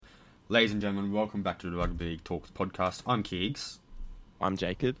Ladies and gentlemen, welcome back to the Rugby League Talks podcast. I'm Keegs. I'm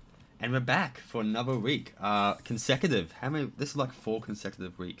Jacob. And we're back for another week. Consecutive. This is like 4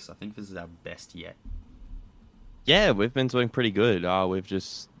 consecutive weeks. I think this is our best yet. Yeah, we've been doing pretty good. We've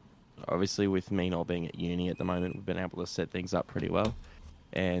just, obviously with me not being at uni at the moment, we've been able to set things up pretty well.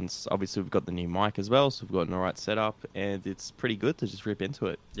 And obviously we've got the new mic as well, so we've got an alright setup, and it's pretty good to just rip into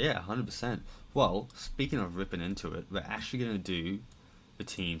it. Yeah, 100%. Well, speaking of ripping into it, we're actually going to do the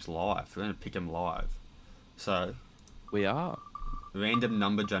teams live. We're going to pick them live. So, We are. random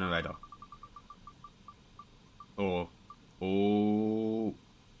number generator. We've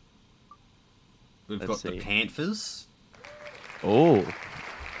Let's got see. the Panthers. Oh,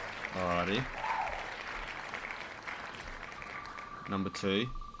 Alrighty. Number 2.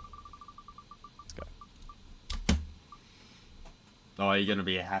 let's go. Oh, you're going to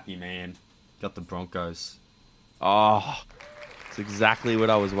be a happy man. Got the Broncos. Oh, it's exactly what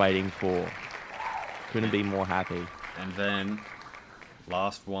I was waiting for. Couldn't be more happy. And then,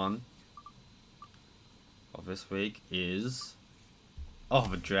 last one of this week is... Oh,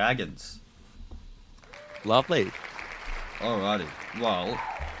 the Dragons. Lovely. Alrighty. Well,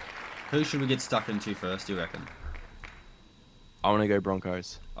 who should we get stuck into first, do you reckon? I want to go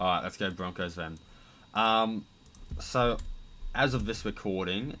Broncos. Alright, let's go Broncos then. So, as of this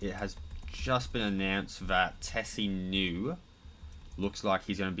recording, it has just been announced that Tessie New looks like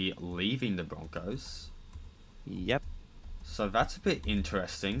he's going to be leaving the Broncos. Yep. So that's a bit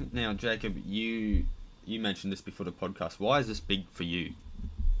interesting. Now, Jacob, you mentioned this before the podcast. Why is this big for you?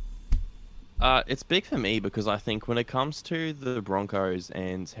 It's big for me because I think when it comes to the Broncos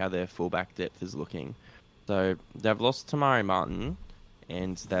and how their fullback depth is looking, so they've lost Tamari Martin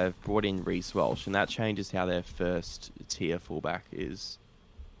and they've brought in Reece Walsh, and that changes how their first tier fullback is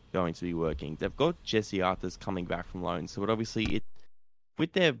going to be working. They've got Jesse Arthurs coming back from loan, so obviously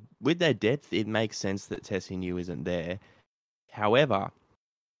with their depth, it makes sense that Tessie New isn't there. However,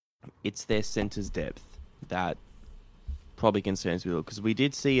 it's their centres depth that probably concerns me because we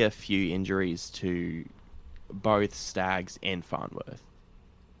did see a few injuries to both Staggs and Farnworth.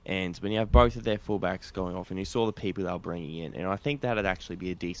 And when you have both of their fullbacks going off and you saw the people they were bringing in, and I think that'd actually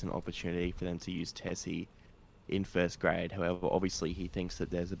be a decent opportunity for them to use Tessie in first grade. However, obviously he thinks that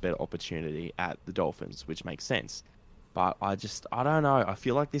there's a better opportunity at the Dolphins, which makes sense. But I don't know. I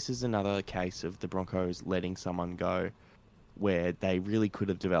feel like this is another case of the Broncos letting someone go where they really could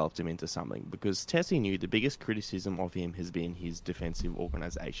have developed him into something. Because Tessie knew the biggest criticism of him has been his defensive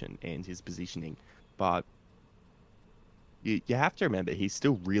organisation and his positioning. But you have to remember, he's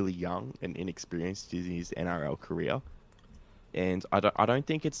still really young and inexperienced in his NRL career. And I don't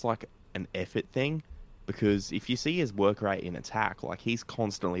think it's like an effort thing. Because if you see his work rate in attack, like he's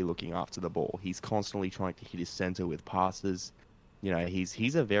constantly looking after the ball. He's constantly trying to hit his centre with passes. You know,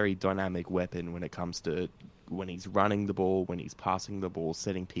 he's a very dynamic weapon when it comes to when he's running the ball, when he's passing the ball,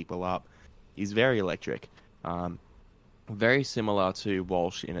 setting people up. He's very electric. Very similar to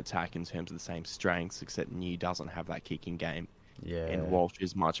Walsh in attack in terms of the same strengths, except New doesn't have that kicking game. Yeah. And Walsh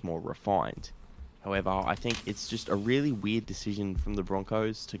is much more refined. However, I think it's just a really weird decision from the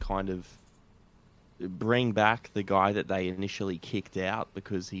Broncos to kind of bring back the guy that they initially kicked out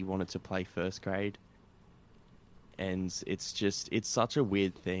because he wanted to play first grade. And it's such a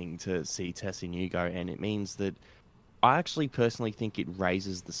weird thing to see Tessie New go, and it means that I actually personally think it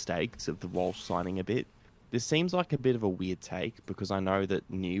raises the stakes of the Walsh signing a bit. This seems like a bit of a weird take because I know that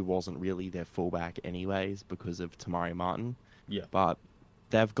New wasn't really their fullback anyways because of Tamari Martin. Yeah. But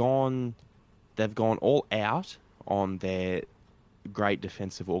they've gone all out on their great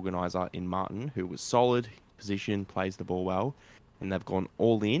defensive organiser in Martin, who was solid, position, plays the ball well. And they've gone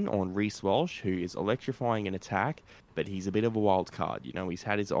all in on Reece Walsh, who is electrifying in attack, but he's a bit of a wild card. You know, he's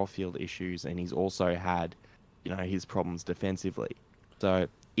had his off-field issues and he's also had, you know, his problems defensively. So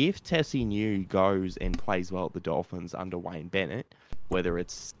if Tessie New goes and plays well at the Dolphins under Wayne Bennett, whether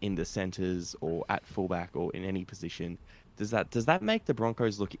it's in the centres or at fullback or in any position, does that make the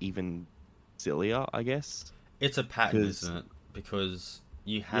Broncos look even sillier, I guess? It's a pattern, isn't it? Because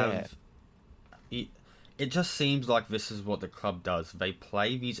you have... Yeah. It just seems like this is what the club does. They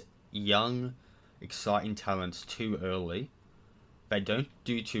play these young, exciting talents too early. They don't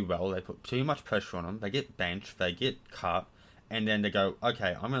do too well. They put too much pressure on them. They get benched. They get cut. And then they go,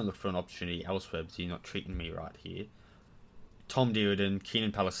 okay, I'm going to look for an opportunity elsewhere because you're not treating me right here. Tom Dearden,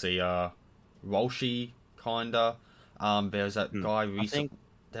 Keenan Palacia, Walshy, kinda. There's that guy recently.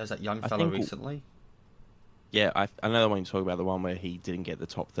 There's that young fella recently. Yeah, I know the one you talk about, the one where he didn't get the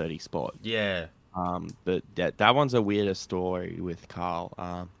top 30 spot. Yeah. But that one's a weirder story with Carl.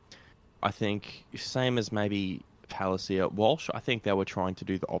 I think same as maybe Palacia. Walsh, I think they were trying to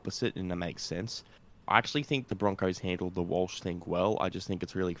do the opposite, and it makes sense. I actually think the Broncos handled the Walsh thing well. I just think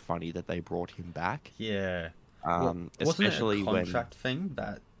it's really funny that they brought him back. Yeah. Well, wasn't it Especially a contract thing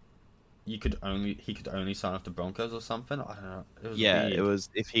that he could only sign off the Broncos or something? I don't know. It was weird. It was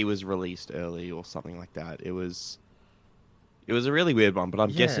if he was released early or something like that. It was a really weird one, but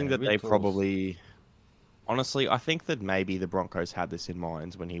I'm guessing that they probably... Honestly, I think that maybe the Broncos had this in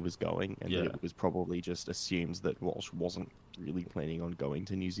mind when he was going, and that it was probably just assumed that Walsh wasn't really planning on going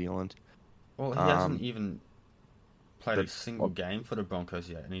to New Zealand. Well, he hasn't even played a single game for the Broncos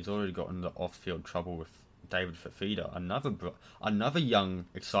yet, and he's already got into off-field trouble with David Fafita, another young,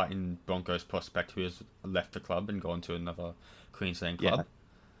 exciting Broncos prospect who has left the club and gone to another Queensland club.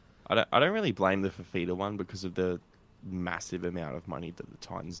 Yeah. I don't really blame the Fafita one because of the massive amount of money that the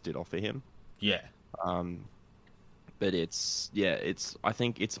Titans did offer him. Yeah. But I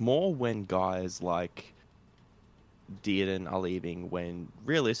think it's more when guys like Dearden are leaving when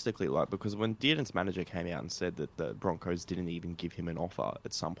realistically, because when Dearden's manager came out and said that the Broncos didn't even give him an offer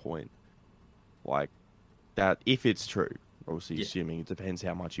at some point, that, if it's true, obviously assuming it depends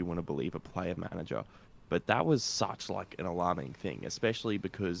how much you want to believe a player manager, but that was such an alarming thing, especially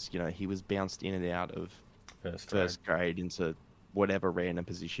because, he was bounced in and out of first grade into whatever random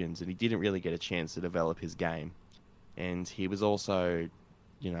positions, and he didn't really get a chance to develop his game. And he was also,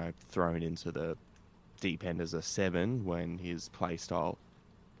 thrown into the deep end as a 7 when his play style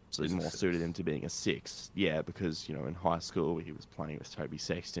more suited him to being a 6. Yeah, because, in high school he was playing with Toby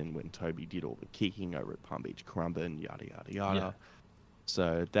Sexton when Toby did all the kicking over at Palm Beach Currumbin, yada, yada, yada. Yeah.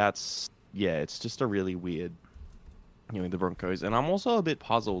 So it's just a really weird, the Broncos. And I'm also a bit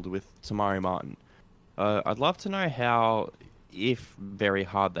puzzled with Tamari Martin. I'd love to know how... if very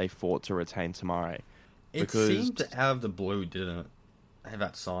hard they fought to retain Tamari. It seemed out of the blue, didn't it? Have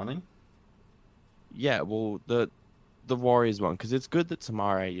that signing? Yeah, well, the Warriors one, because it's good that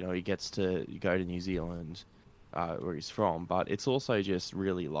Tamari, he gets to go to New Zealand, where he's from, but it's also just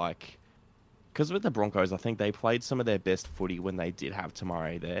really because with the Broncos, I think they played some of their best footy when they did have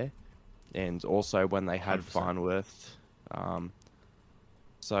Tamari there, and also when they had 100%. Farnworth.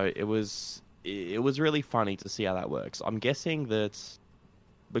 So it was really funny to see how that works. I'm guessing that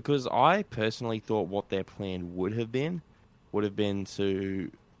because I personally thought what their plan would have been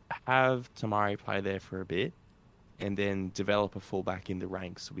to have Tamari play there for a bit and then develop a fullback in the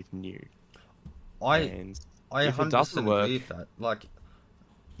ranks with New. I 100% agree with that.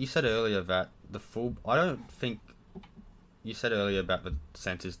 You said earlier that you said earlier about the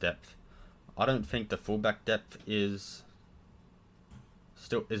centre's depth. I don't think the fullback depth is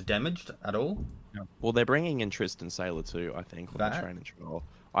damaged at all. Yeah. Well, they're bringing in Tristan Saylor too, I think, on the training trial.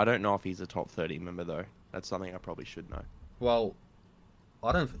 I don't know if he's a top 30 member though. That's something I probably should know. Well,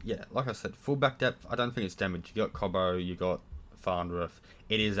 like I said, fullback depth, I don't think it's damaged. You got Cobbo, you got Farnworth.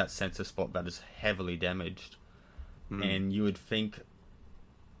 It is that centre spot that is heavily damaged. And you would think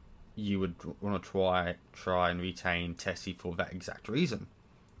you would want to try and retain Tessie for that exact reason.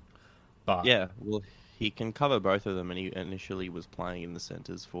 But yeah, well, he can cover both of them, and he initially was playing in the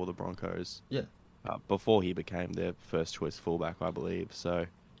centres for the Broncos. Yeah. Before he became their first choice fullback, I believe. So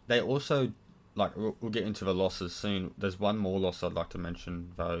they also, we'll get into the losses soon. There's one more loss I'd like to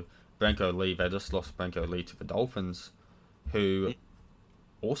mention, though. Branko Lee, they just lost Branko Lee to the Dolphins, who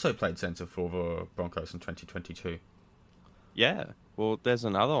also played centre for the Broncos in 2022. Yeah, well, there's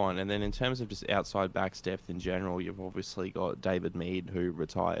another one. And then in terms of just outside backs depth in general, you've obviously got David Mead, who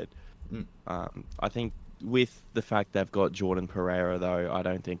retired. I think with the fact they've got Jordan Pereira, though, I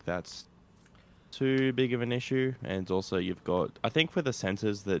don't think that's too big of an issue. And also you've got, I think for the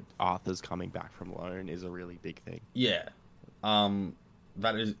centres, that Arthur's coming back from loan is a really big thing. Yeah,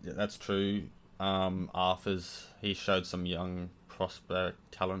 that's true. He showed some young prospect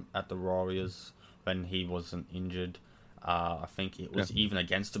talent at the Warriors when he wasn't injured. I think it was even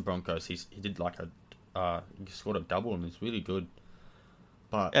against the Broncos. He did he scored a double and he's really good.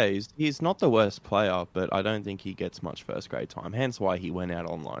 But yeah, he's not the worst player, but I don't think he gets much first grade time. Hence why he went out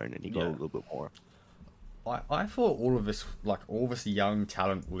on loan and he got a little bit more. I thought all of this young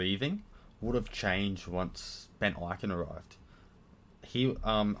talent leaving would have changed once Ben Eichen arrived.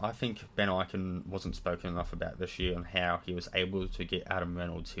 I think Ben Eichen wasn't spoken enough about this year and how he was able to get Adam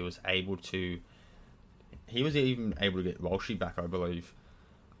Reynolds. He was even able to get Walshy back, I believe.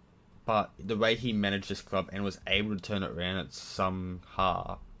 But the way he managed this club and was able to turn it around at some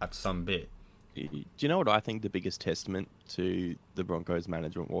bit. Do you know what I think the biggest testament to the Broncos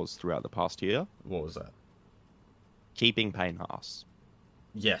management was throughout the past year? What was that? Keeping Payne Haas.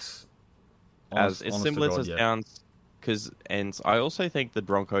 Yes. As simple as it sounds, And I also think the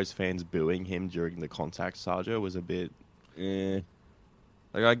Broncos fans booing him during the contact Sarja was a bit,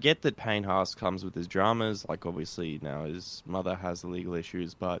 Like, I get that Payne Haas comes with his dramas. Like, obviously now his mother has the legal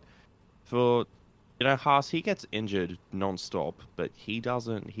issues, but for Haas, he gets injured non-stop, but he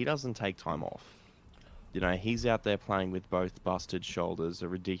doesn't take time off. He's out there playing with both busted shoulders, a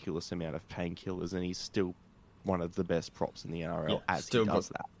ridiculous amount of painkillers, and he's still one of the best props in the NRL as he does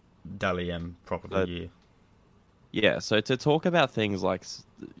that. Dally M prop of the year. Yeah, so to talk about things like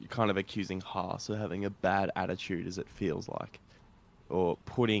kind of accusing Haas of having a bad attitude, as it feels like, or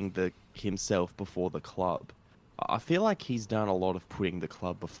putting himself before the club, I feel like he's done a lot of putting the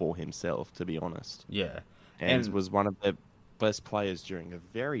club before himself, to be honest. Yeah. And was one of the best players during a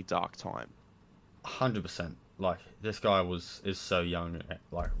very dark time. 100%. Like, this guy was so young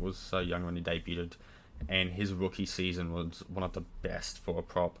when he debuted, and his rookie season was one of the best for a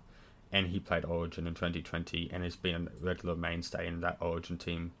prop. And he played Origin in 2020 and has been a regular mainstay in that Origin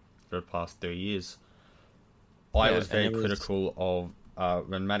team for the past 3 years. I was very critical of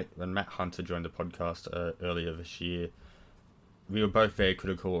when Matt Hunter joined the podcast earlier this year. We were both very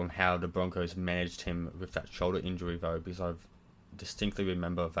critical on how the Broncos managed him with that shoulder injury, though, because I distinctly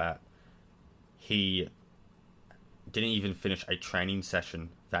remember that he didn't even finish a training session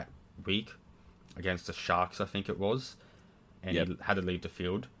that week against the Sharks, I think it was, and he had to leave the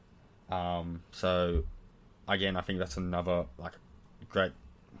field. So again, I think that's another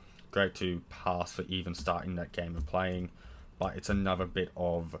great to pass for even starting that game and playing, but it's another bit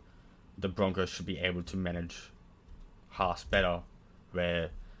of the Broncos should be able to manage Haas better, where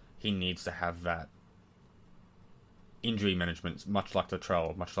he needs to have that injury management, much like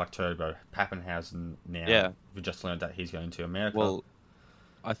Latrell, much like Turbo. Pappenhausen now. Yeah. We just learned that he's going to America. Well,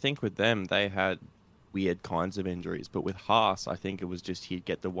 I think with them, they had weird kinds of injuries, but with Haas, I think it was just he'd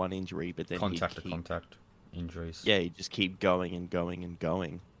get the one injury, but then contact injuries. Yeah, he'd just keep going and going and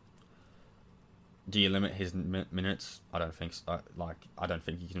going. Do you limit his minutes? I don't think so. I don't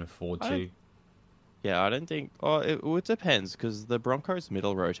think he can afford to. Yeah, I don't think. Oh, it depends, because the Broncos'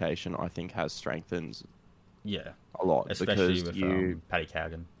 middle rotation, I think, has strengthened. Yeah, a lot, especially with Paddy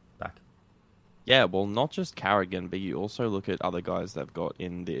Carrigan back. Yeah, well, not just Carrigan, but you also look at other guys they've got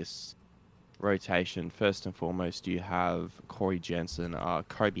in this rotation. First and foremost, you have Corey Jensen.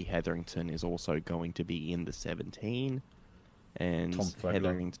 Kobe Hetherington is also going to be in the 17, and Tom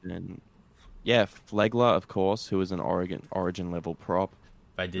Hetherington. Yeah, Flegler, of course, who is an Origin level prop.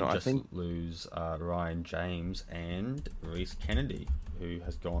 They did lose Ryan James and Reece Kennedy, who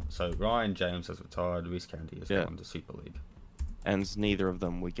has gone. So Ryan James has retired. Reece Kennedy has gone to Super League. And neither of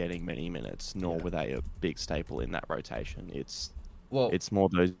them were getting many minutes, nor were they a big staple in that rotation. It's more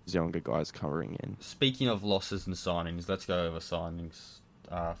those younger guys covering in. Speaking of losses and signings, let's go over signings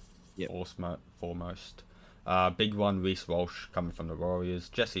foremost. Big one, Reece Walsh coming from the Warriors.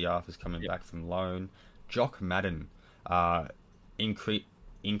 Jesse Arthur's coming back from loan. Jock Madden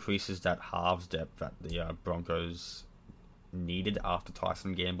increases that halves depth that the Broncos needed after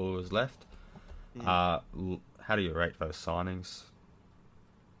Tyson Gamble was left. How do you rate those signings?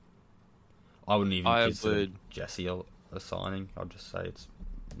 I wouldn't even consider Jesse a signing. I'd just say it's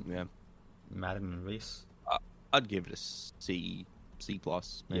Madden and Reece. I'd give it a C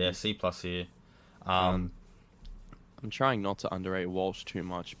plus. Maybe. Yeah, C plus here. I'm trying not to underrate Walsh too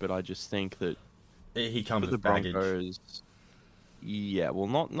much, but I just think that he comes with baggage. Broncos,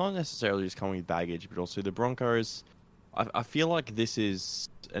 not necessarily just coming with baggage, but also the Broncos. I feel like this is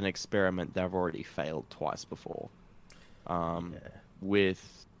an experiment they've already failed twice before.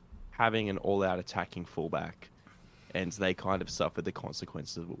 With having an all-out attacking fullback, and they kind of suffered the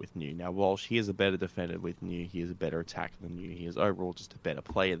consequences of it with New. Now, Walsh, he is a better defender with New. He is a better attacker than New. He is overall just a better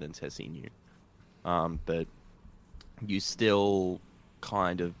player than Tessie New. But you still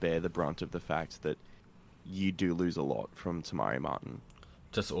kind of bear the brunt of the fact that you do lose a lot from Tamari Martin.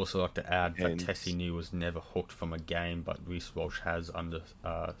 Just also like to add that Tessie New was never hooked from a game, but Reece Walsh has under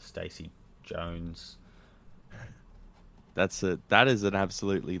Stacey Jones. That is an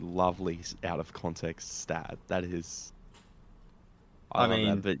absolutely lovely out of context stat. That is. I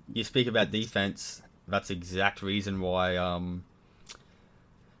mean, but you speak about defense. That's the exact reason why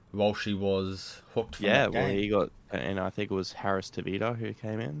Walshy was hooked from that game. He got, and I think it was Harris Tavita who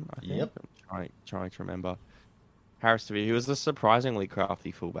came in. I think. Yep. I'm trying to remember. Harris Tavita, he was a surprisingly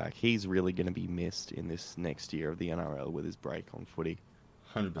crafty fullback. He's really going to be missed in this next year of the NRL with his break on footy.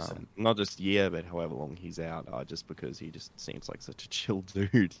 100%. Not just year, but however long he's out, just because he just seems like such a chill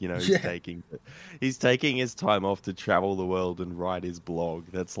dude. He's taking his time off to travel the world and write his blog.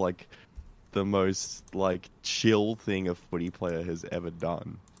 That's like the most chill thing a footy player has ever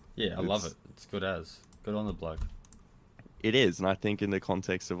done. Yeah, I love it. It's good on the bloke. It is, and I think in the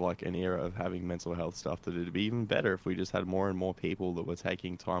context of like an era of having mental health stuff, that it'd be even better if we just had more and more people that were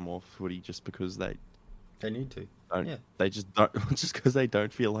taking time off footy just because They need to. don't, Yeah. they just don't, just because they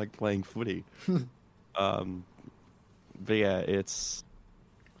don't feel like playing footy. But yeah, it's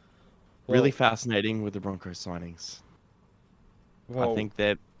really fascinating with the Broncos signings. I think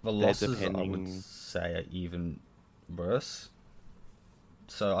the they're losses, I would depending. say, are even worse.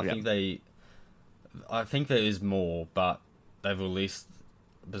 So Yeah, I think there is more, but they've released,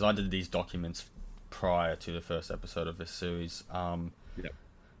 because I did these documents prior to the first episode of this series. yeah,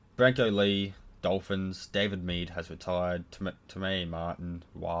 Branko Lee, Dolphins. David Mead has retired. Tomei Martin,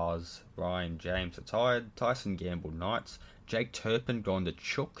 Waz. Ryan James retired. Tyson Gamble, Knights. Jake Turpin gone to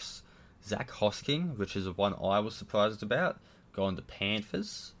Chooks. Zach Hosking, which is the one I was surprised about, gone to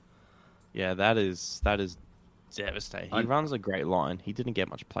Panthers. yeah. That is devastating. He runs a great line. He didn't get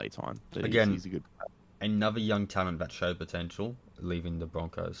much play time, but Again, he's a good player. Another young talent that showed potential, leaving the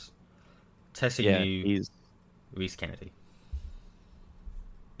Broncos. Testing Yeah, new Reese Kennedy.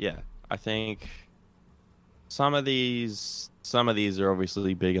 yeah. I think some of these are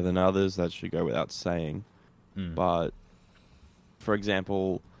obviously bigger than others. That should go without saying. But for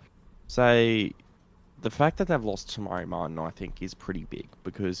example, say the fact that they've lost Tamari Martin, I think, is pretty big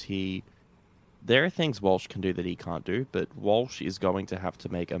because there are things Walsh can do that he can't do, but Walsh is going to have to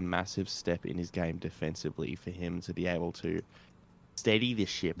make a massive step in his game defensively for him to be able to steady the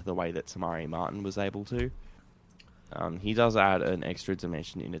ship the way that Tamari Martin was able to. He does add an extra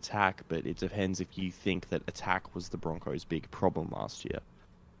dimension in attack, but it depends if you think that attack was the Broncos' big problem last year.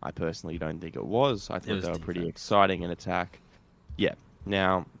 I personally don't think it was. I thought they were pretty exciting in attack. Yeah.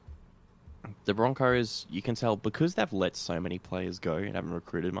 Now, the Broncos, you can tell, because they've let so many players go and haven't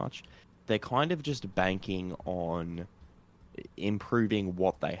recruited much, they're kind of just banking on improving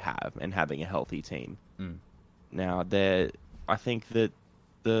what they have and having a healthy team. Now, I think that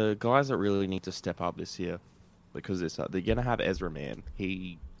the guys that really need to step up this year, because they're going to have Ezra Mann.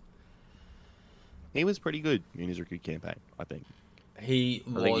 He was pretty good in his rookie campaign, I think.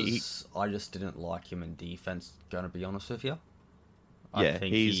 I just didn't like him in defense, going to be honest with you. I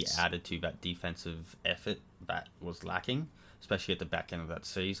think he added to that defensive effort that was lacking, especially at the back end of that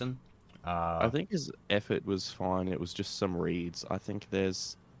season. I think his effort was fine. It was just some reads. I think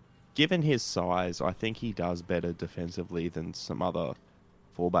given his size, I think he does better defensively than some other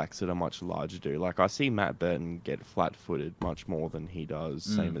fullbacks that are much larger do. Like, I see Matt Burton get flat-footed much more than he does,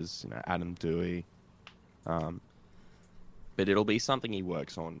 same as Adam Dewey. But it'll be something he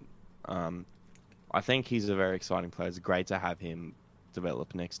works on. I think he's a very exciting player. It's great to have him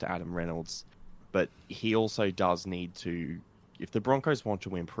develop next to Adam Reynolds, but he also does need to, if the Broncos want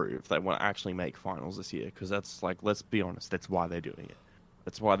to improve, they want to actually make finals this year, because that's, like, let's be honest, that's why they're doing it.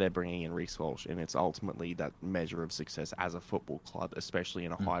 That's why they're bringing in Reece Walsh, and it's ultimately that measure of success as a football club, especially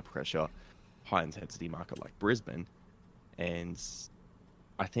in a high-pressure, high-intensity market like Brisbane. And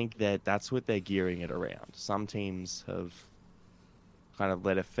I think that's what they're gearing it around. Some teams have kind of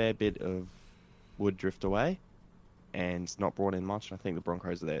let a fair bit of wood drift away and not brought in much. I think the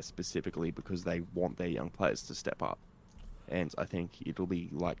Broncos are there specifically because they want their young players to step up. And I think it'll be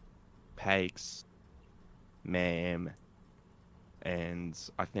like Pakes, Mam, and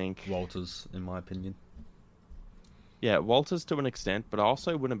I think Walters, in my opinion. Yeah, Walters to an extent, but I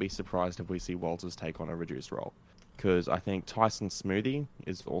also wouldn't be surprised if we see Walters take on a reduced role, because I think Tyson Smoothie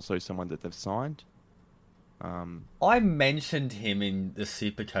is also someone that they've signed. I mentioned him in the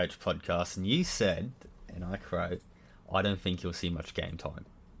Supercoach podcast, and you said, and I quote, "I don't think you'll see much game time."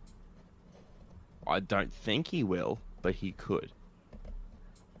 I don't think he will, but he could.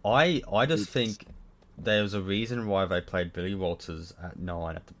 I just think there was a reason why they played Billy Walters at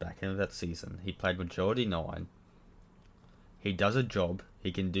 9 at the back end of that season. He played majority 9. He does a job.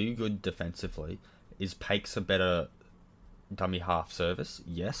 He can do good defensively. Is Pakes a better dummy half service?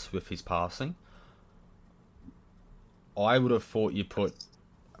 Yes, with his passing. I would have thought you put,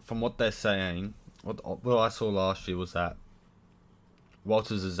 from what they're saying, what I saw last year was that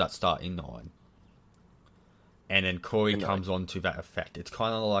Walters is that starting 9. And then Corey comes on to that effect. It's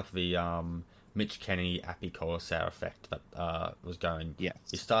kind of like the Mitch Kennedy, Appy Colasar effect that was going. Yes.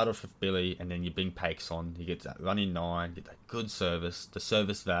 You start off with Billy, and then you bring Pakes on. You get that running 9, get that good service, the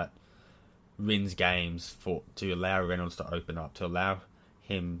service that wins games to allow Reynolds to open up, to allow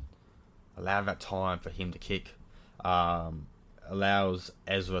that time for him to kick. Allows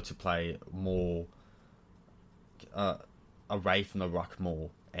Ezra to play more away from the ruck more,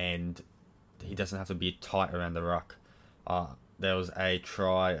 and he doesn't have to be tight around the ruck. There was a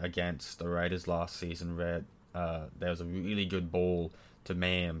try against the Raiders last season where there was a really good ball to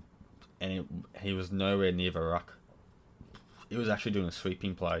Mam, and he was nowhere near the ruck. He was actually doing a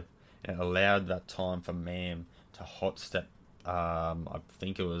sweeping play, and it allowed that time for Mam to hot step. I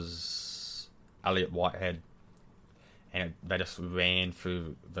think it was Elliot Whitehead, and they just ran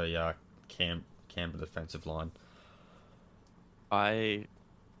through the Canberra defensive line. I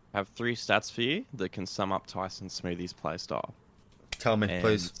have 3 stats for you that can sum up Tyson Smoothie's play style. Tell me,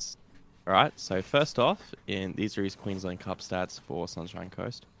 please. All right, so first off, these are his Queensland Cup stats for Sunshine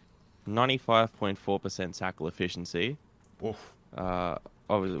Coast. 95.4% tackle efficiency,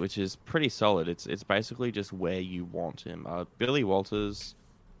 which is pretty solid. It's basically just where you want him. Billy Walters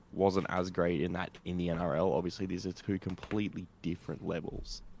wasn't as great in the NRL. Obviously, these are 2 completely different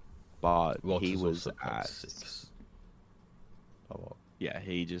levels, but Walters he was at 6. Oh,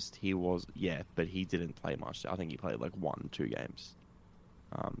 but he didn't play much. I think he played like 1-2 games.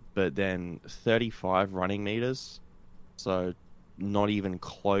 But then 35 running meters, so not even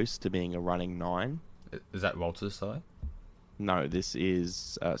close to being a running 9. Is that Walters' side? No, this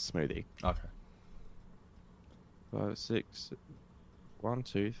is Smoothie. Okay. 5, 6, 1,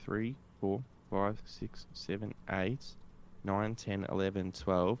 2, 3, 4, 5, 6, 7, 8, 9, 10, 11,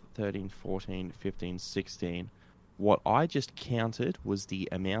 12, 13, 14, 15, 16. What I just counted was the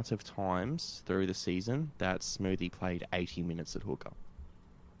amount of times through the season that Smoothie played 80 minutes at hooker.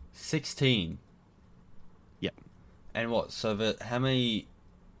 16? Yep. And what, so how many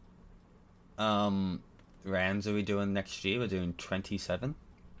rounds are we doing next year? We're doing 27,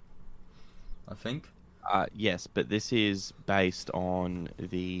 I think. Yes, but this is based on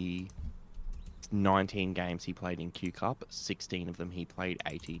the 19 games he played in Q Cup. 16 of them he played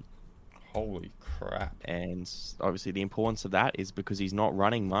 80. Holy crap. And obviously the importance of that is because he's not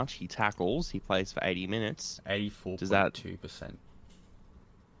running much. He tackles. He plays for 80 minutes. 84.2%.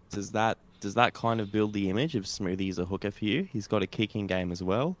 Does that kind of build the image of Smoothie as a hooker for you? He's got a kicking game as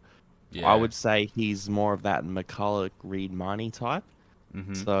well. Yeah. I would say he's more of that McCulloch, Reed, Marnie type.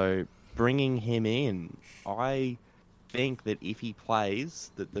 Mm-hmm. So bringing him in, I think that if he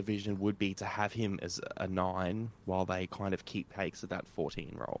plays, that the vision would be to have him as a 9 while they kind of keep Hakes at that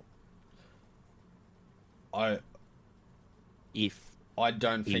 14 role. I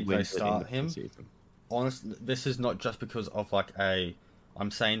don't think they start him. Honestly, this is not just because of I'm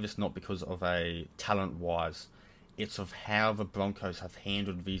saying this not because of a talent-wise. It's of how the Broncos have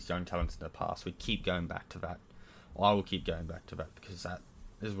handled these young talents in the past. We keep going back to that. I will keep going back to that because that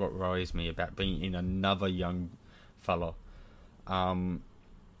is what worries me about bringing in another young fella. I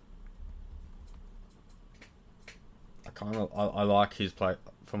like his play.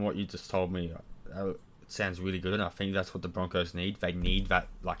 From what you just told me, it sounds really good, and I think that's what the Broncos need. They need that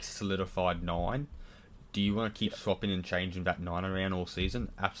solidified 9. Do you want to keep swapping and changing that 9 around all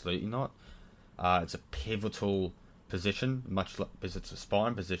season? Absolutely not. It's a pivotal position, because it's a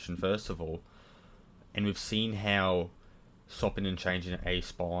spine position first of all, and we've seen how swapping and changing a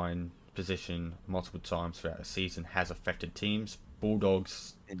spine position multiple times throughout the season has affected teams.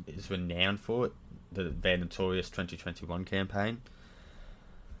 Bulldogs is renowned for it. Their notorious 2021 campaign.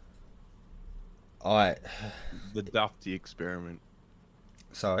 The Dufty experiment.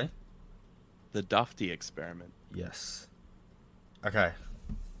 Sorry? The Dufty experiment. Yes. Okay.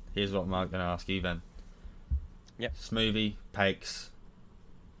 Here's what I'm going to ask you then. Yep. Smoothie, Pakes,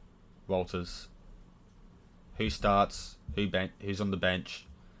 Walters. Who starts? Who's on the bench?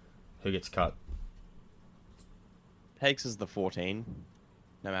 Who gets cut? Pakes is the 14,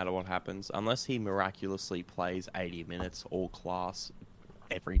 no matter what happens. Unless he miraculously plays 80 minutes all class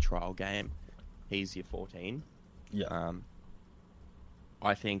every trial game, he's your 14. Yeah.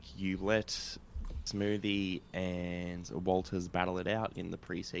 I think you let Smoothie and Walters battle it out in the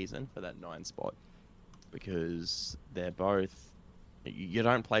preseason for that 9 spot, because they're both. You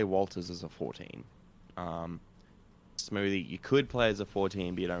don't play Walters as a 14. Smoothie, you could play as a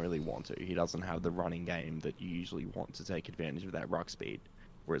 14, but you don't really want to. He doesn't have the running game that you usually want to take advantage of that ruck speed,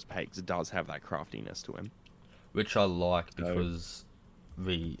 whereas Pakes does have that craftiness to him. Which I like, because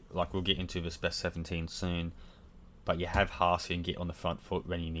we'll get into this best 17 soon, but you have Haas who can get on the front foot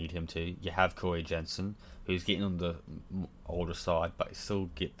when you need him to. You have Corey Jensen, who's getting on the older side, but still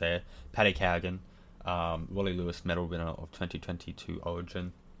get there. Paddy Cowgan, Wally Lewis medal winner of 2022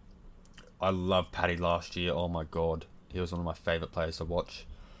 Origin. I loved Paddy last year. Oh my god, he was one of my favourite players to watch.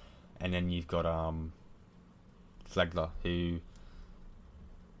 And then you've got Flagler, who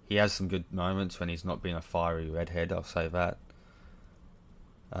he has some good moments when he's not being a fiery redhead. I'll say that.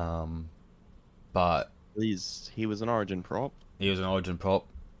 But he was an Origin prop. He was an Origin prop.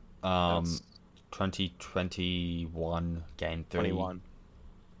 2021 game 3.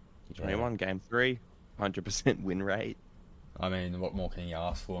 21 game 3, 100% win rate. I mean, what more can he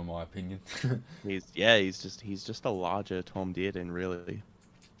ask for, in my opinion? He's just a larger Tom Dearden, really.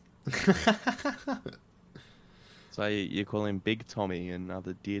 So you call him Big Tommy, and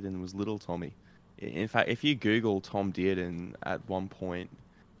other Dearden was Little Tommy. In fact, if you Google Tom Dearden at one point,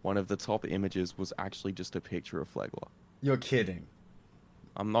 one of the top images was actually just a picture of Flegler. You're kidding.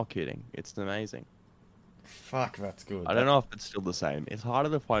 I'm not kidding. It's amazing. Fuck, that's good. I don't know if it's still the same. It's harder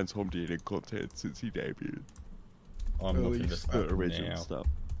to find Tom Dearden content since he debuted. I'm looking this up original now. stuff.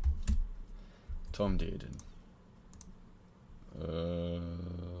 Tom Dearden.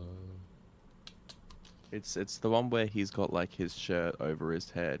 It's the one where he's got like his shirt over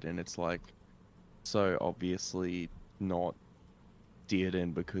his head, and it's like so obviously not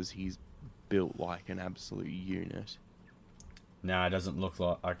Dearden because he's built like an absolute unit. Nah, it doesn't look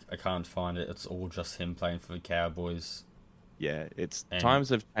like... I can't find it. It's all just him playing for the Cowboys. Yeah, it's And- times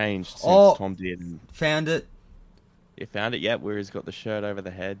have changed since Tom Dearden. Found it. You found it yet? Where he's got the shirt over the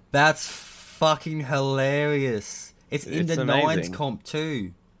head. That's fucking hilarious. It's in It's the amazing. Nines comp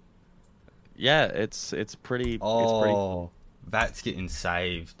too. Yeah, it's pretty. Oh, that's getting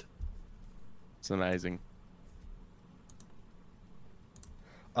saved. It's amazing.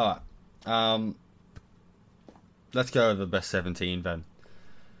 Alright. Let's go over the best 17 then.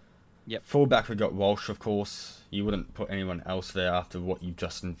 Yep. Fullback, we got Walsh, of course. You wouldn't put anyone else there after what you've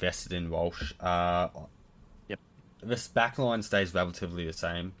just invested in Walsh. Yep. This backline stays relatively the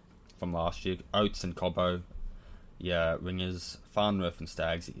same from last year. Oates and Cobbo. Yeah, wingers. Farnworth and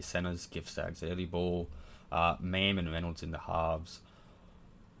Staggs at your centres. Give Staggs early ball. Mam and Reynolds in the halves.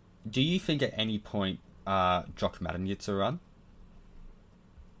 Do you think at any point Jock Madden gets a run?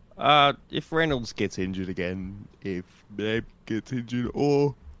 If Reynolds gets injured again, if Mam gets injured,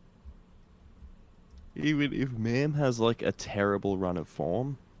 or even if Mam has like a terrible run of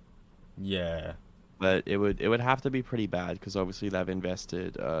form, Yeah. but it would have to be pretty bad because obviously they've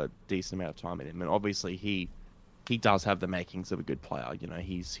invested a decent amount of time in him, and obviously he does have the makings of a good player. You know,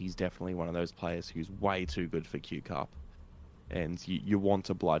 he's definitely one of those players who's way too good for Q Cup, and you want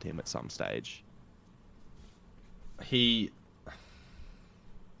to blood him at some stage.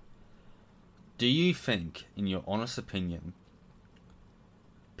 Do you think, in your honest opinion,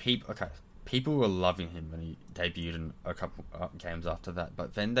 people were loving him when he debuted in a couple games after that,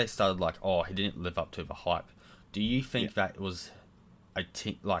 but then they started like, oh, he didn't live up to the hype. Do you think that was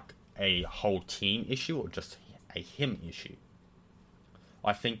a whole team issue or just a him issue?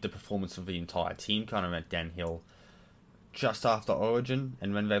 I think the performance of the entire team kind of went downhill just after Origin,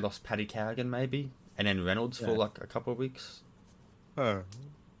 and when they lost Paddy Carrigan maybe, and then Reynolds for like a couple of weeks.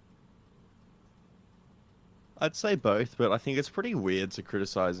 I'd say both, but I think it's pretty weird to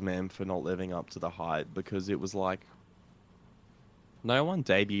criticize Mam for not living up to the hype because it was like no one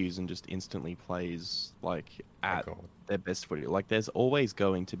debuts and just instantly plays like at their best footy. Like there's always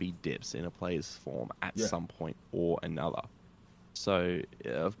going to be dips in a player's form at some point or another. So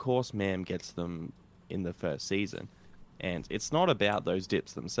of course Mam gets them in the first season, and it's not about those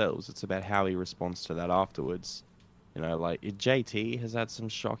dips themselves. It's about how he responds to that afterwards. You know, like JT has had some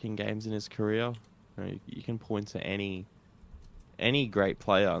shocking games in his career. You can point to any great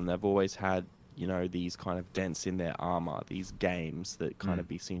player, and they've always had, you know, these kind of dents in their armor, these games that kind of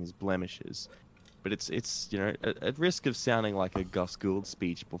be seen as blemishes. But it's you know, at risk of sounding like a Gus Gould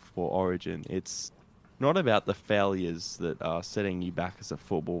speech before Origin, it's not about the failures that are setting you back as a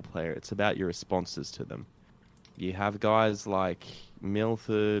football player. It's about your responses to them. You have guys like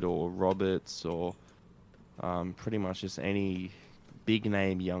Milford or Roberts or pretty much just any big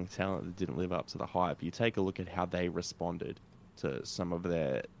name young talent that didn't live up to the hype. You take a look at how they responded to some of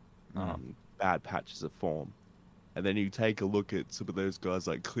their bad patches of form, and then you take a look at some of those guys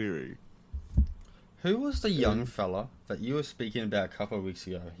like Cleary. Who was the young fella that you were speaking about a couple of weeks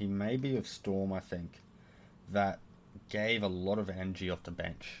ago? He may be with Storm, I think, that gave a lot of energy off the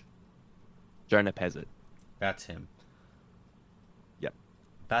bench. Jonah Pezzett. That's him. Yep.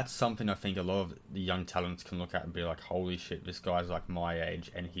 That's something I think a lot of the young talents can look at and be like, holy shit, this guy's like my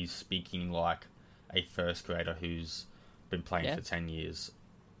age, and he's speaking like a first grader who's been playing for 10 years.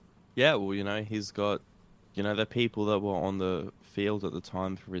 Yeah, well, you know, he's got, you know, the people that were on the field at the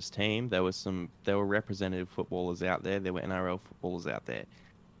time for his team. There were representative footballers out there. There were NRL footballers out there.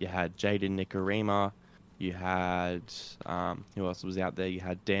 You had Jaden Nikorima. You had, who else was out there? You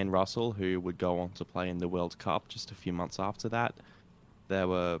had Dan Russell, who would go on to play in the World Cup just a few months after that. There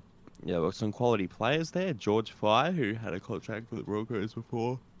were some quality players there. George Fry, who had a contract with the Broncos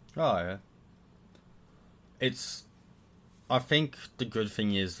before. Oh, yeah. I think the good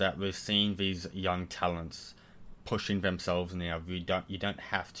thing is that we're seeing these young talents pushing themselves now. You don't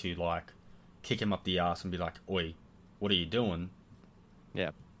have to like kick him up the arse and be like, oi, what are you doing?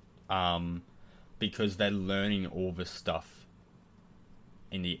 Yeah. Because they're learning all this stuff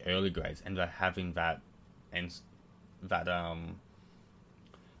in the early grades, and they're having that, and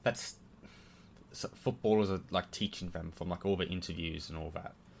that's footballers are like teaching them from like all the interviews and all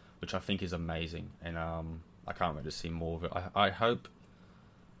that, which I think is amazing, and I can't wait to see more of it. I hope.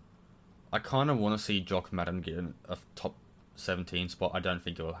 I kind of want to see Jock Madden get a top 17 spot. I don't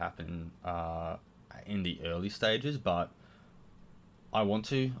think it will happen in the early stages, but I want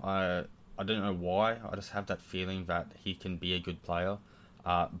to. I don't know why. I just have that feeling that he can be a good player.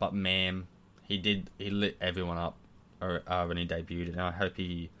 But man, he lit everyone up when he debuted, and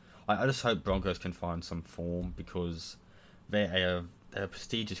I just hope Broncos can find some form, because they're a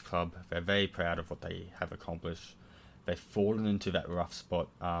prestigious club. They're very proud of what they have accomplished. They've fallen into that rough spot.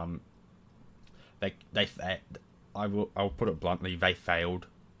 I'll put it bluntly, they failed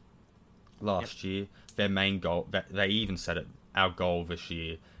last year. Their main goal, they even said it, our goal this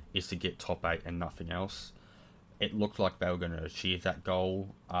year is to get top 8 and nothing else. It looked like they were going to achieve that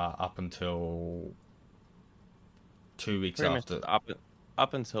goal up until 2 weeks Pretty after. much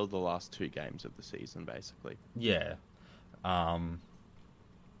up until the last 2 games of the season, basically. Yeah. But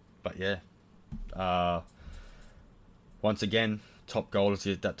yeah. Once again, top goal is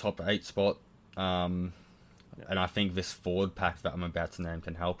that top 8 spot. And I think this forward pack that I'm about to name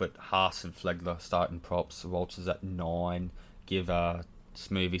can help it. Haas and Flegler starting props. Walters at 9. Give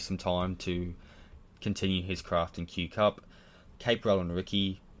Smoothie some time to continue his craft in Q Cup. Caperell and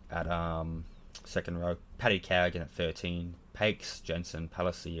Ricky at second row. Paddy Carrigan at 13. Pakes, Jensen,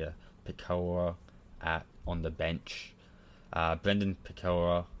 Palacia, Picora on the bench. Brendan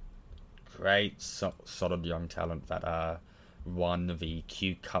Picora, great solid young talent that won the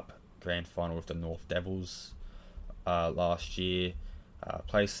Q Cup Grand Final with the North Devils last year.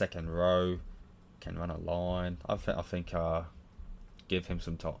 Plays second row, can run a line. I think give him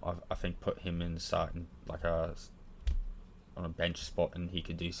some time. I think put him in starting like on a bench spot, and he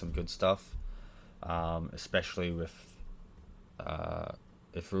could do some good stuff. Especially with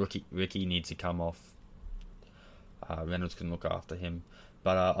if Ricky needs to come off, Reynolds can look after him.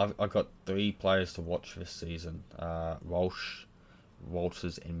 But I've got 3 players to watch this season. Walsh,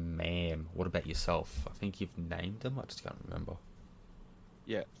 Walters, and Mam. What about yourself? I think you've named them. I just can't remember.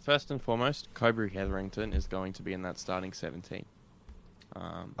 Yeah, first and foremost, Cobre Hetherington is going to be in that starting 17.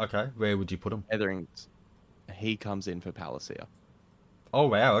 Okay, where would you put him? Hetherington, he comes in for Palacia. Oh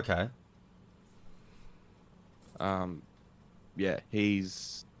wow, okay. Yeah,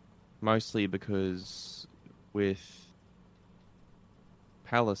 he's mostly because with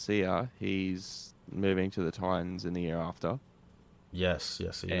Palacia, he's moving to the Titans in the year after. Yes, he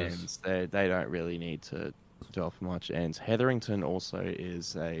is. And they don't really need to do off much. And Hetherington also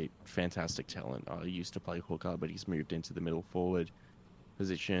is a fantastic talent. I used to play hooker, but he's moved into the middle forward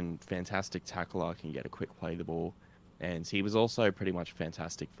position. Fantastic tackler, can get a quick play the ball. And he was also pretty much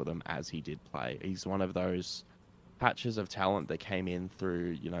fantastic for them as he did play. He's one of those patches of talent that came in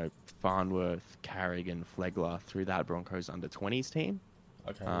through, Farnworth, Carrigan, Flegler, through that Broncos under-20s team.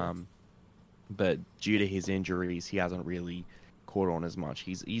 Okay. But due to his injuries, he hasn't really caught on as much.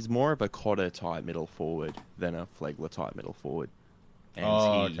 He's more of a Cotter type middle forward than a Flegler type middle forward. And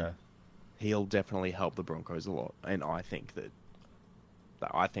okay. He'll definitely help the Broncos a lot. And I think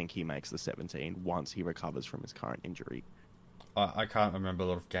he makes the 17 once he recovers from his current injury. I can't remember a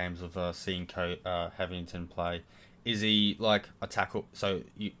lot of games of seeing Hetherington play. Is he like a tackle? So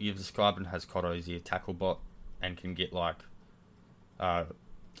you've described him as Cotter. Is he a tackle bot and can get like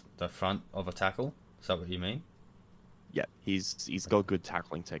the front of a tackle? Is that what you mean? Yeah, he's got good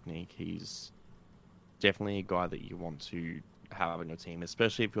tackling technique. He's definitely a guy that you want to have on your team,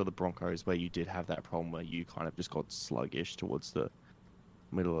 especially if you're the Broncos, where you did have that problem where you kind of just got sluggish towards the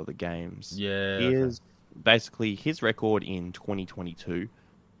middle of the games. Yeah. He is basically his record in 2022.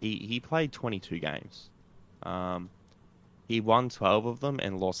 He played 22 games. He won 12 of them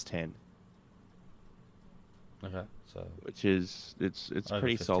and lost 10. Okay, so which is it's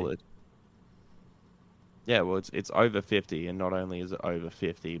pretty 50. solid. Yeah, well, it's over 50, and not only is it over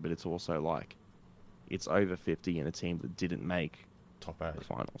 50, but it's also like it's over 50 in a team that didn't make top 8 the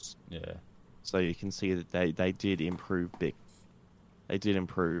finals. Yeah. So you can see that they did improve big. They did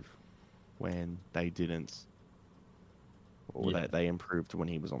improve when they didn't, or Yeah. they improved when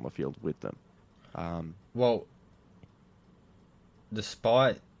he was on the field with them. Well,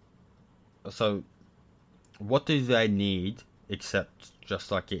 so what do they need except just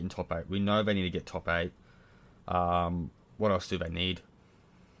like getting top 8? We know they need to get top 8. What else do they need?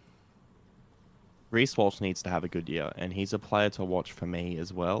 Reece Walsh needs to have a good year, and he's a player to watch for me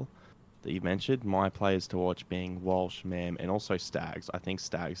as well. that you mentioned, my players to watch being Walsh, Mam, and also Staggs. I think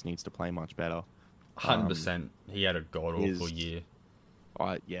Staggs needs to play much better. 100%. He had a god-awful year.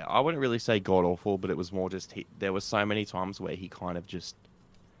 I wouldn't really say god-awful, but it was more just there were so many times where he kind of just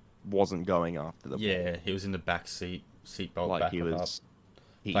wasn't going after the ball. Yeah, he was in the back seatbelt like back he up. was,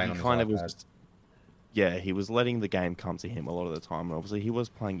 he kind of was. Yeah, he was letting the game come to him a lot of the time. And obviously, he was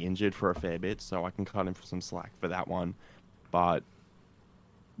playing injured for a fair bit, so I can cut him for some slack for that one. But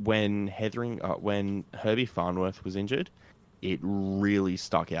when Herbie Farnworth was injured, it really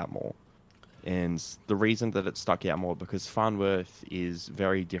stuck out more. And the reason that it stuck out more, because Farnworth is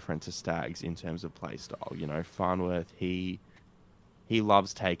very different to Staggs in terms of play style. You know, Farnworth, he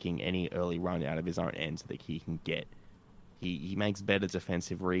loves taking any early run out of his own end that he can get. He makes better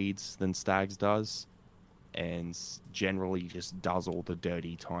defensive reads than Staggs does, and generally just does all the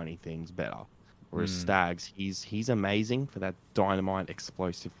dirty, tiny things better. Whereas Staggs, he's amazing for that dynamite,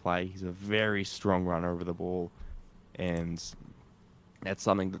 explosive play. He's a very strong runner over the ball, and that's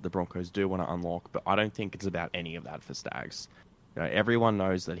something that the Broncos do want to unlock. But I don't think it's about any of that for Staggs. You know, everyone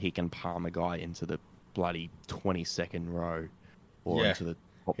knows that he can palm a guy into the bloody 22nd row or into the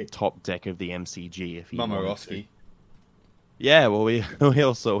top deck of the MCG if he wanted to. Yeah, well, we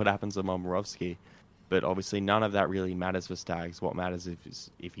all saw what happens to Momirovski. But obviously, none of that really matters for Staggs. What matters is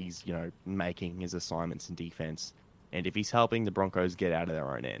if he's, you know, making his assignments in defense, and if he's helping the Broncos get out of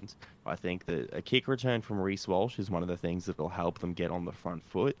their own end. I think that a kick return from Reece Walsh is one of the things that will help them get on the front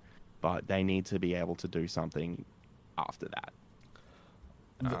foot, but they need to be able to do something after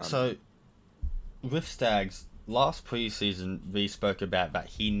that. So, with Staggs, last preseason we spoke about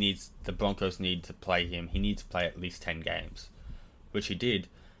that the Broncos need to play him. He needs to play at least 10 games, which he did,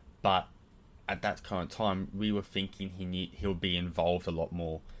 but at that current time, we were thinking he'll be involved a lot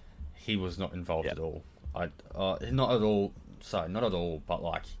more. He was not involved at all. Not at all. Sorry, not at all. But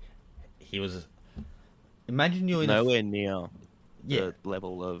like, he was. Imagine you're nowhere near the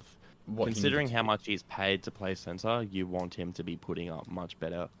level of. Considering how much he's paid to play centre, you want him to be putting up much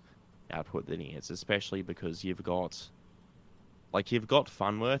better output than he is, especially because you've got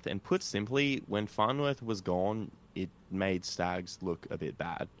Farnworth, and put simply, when Farnworth was gone, it made Staggs look a bit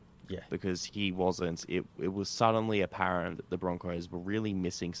bad. Yeah. Because he wasn't. It was suddenly apparent that the Broncos were really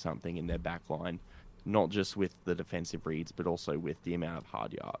missing something in their back line, not just with the defensive reads, but also with the amount of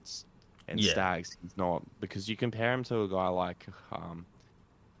hard yards. And Staggs, he's not, because you compare him to a guy like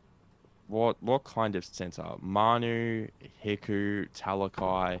what kind of centre? Manu, Hiku,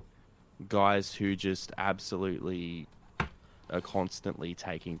 Talakai, guys who just absolutely are constantly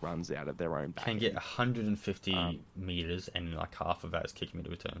taking runs out of their own back. Can get 150 meters, and like half of that is kick meter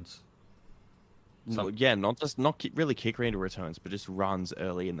returns. Not really kick meter returns, but just runs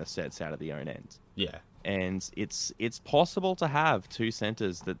early in the sets out of the own end. Yeah, and it's possible to have two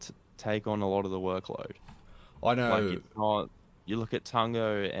centers that take on a lot of the workload. I know. Like, it's not. You look at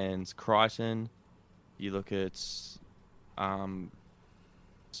Tungo and Crichton. You look at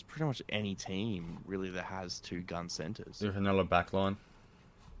it's pretty much any team really that has two gun centers. The Cronulla backline.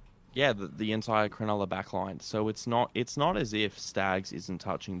 Yeah, the entire Cronulla backline. So it's not as if Staggs isn't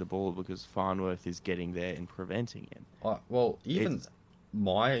touching the ball because Farnworth is getting there and preventing him. Well, even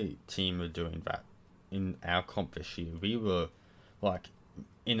my team were doing that in our comp this year. We were like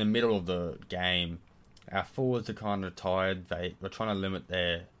in the middle of the game. Our forwards are kind of tired. They were trying to limit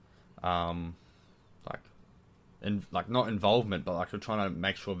their not involvement, but like we're trying to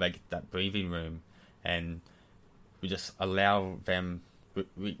make sure they get that breathing room, and we just allow them.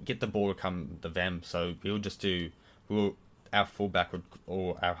 We get the ball to come to them, so our fullback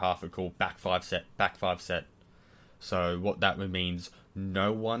or our half would call back five set. So what that means,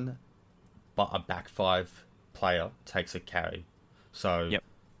 no one but a back five player takes a carry. So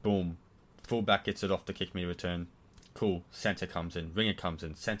boom, fullback gets it off the kick me return. Cool, centre comes in, ringer comes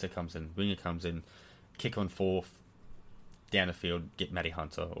in, centre comes in, ringer comes in, kick on fourth, down the field, get Matty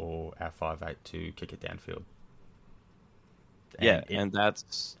Hunter or our 5'8" to kick it downfield.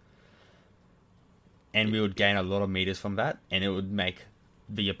 And we would gain a lot of meters from that, and it would make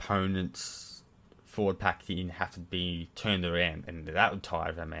the opponent's forward pack have to be turned around, and that would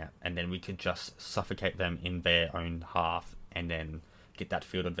tire them out, and then we could just suffocate them in their own half and then get that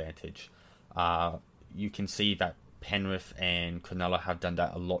field advantage. You can see that Penrith and Cronulla have done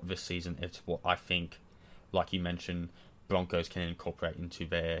that a lot this season. It's what I think, like you mentioned, Broncos can incorporate into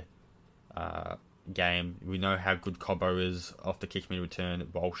their game. We know how good Cobbo is off the kick me return.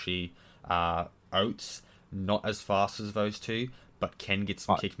 Walshy, Oates, not as fast as those two, but can get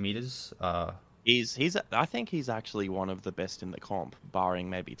some kick meters. I think he's actually one of the best in the comp, barring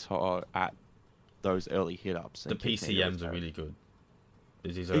maybe at those early hit ups. The PCMs are really good.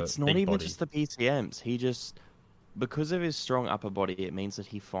 because he's a It's not big even body. just the PCMs. He just, because of his strong upper body, it means that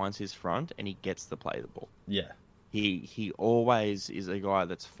he finds his front and he gets to play the ball. Yeah. He always is a guy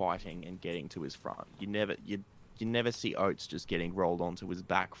that's fighting and getting to his front. You never see Oates just getting rolled onto his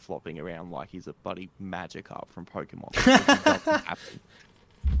back, flopping around like he's a bloody Magikarp from Pokemon. It doesn't happen.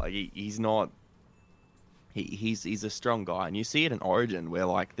 Like he's not. He's a strong guy, and you see it in Origin where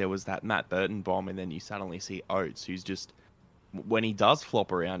like there was that Matt Burton bomb, and then you suddenly see Oates, who's just, when he does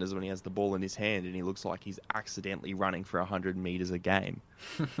flop around is when he has the ball in his hand and he looks like he's accidentally running for 100 meters a game.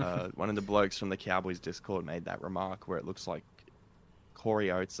 One of the blokes from the Cowboys Discord made that remark where it looks like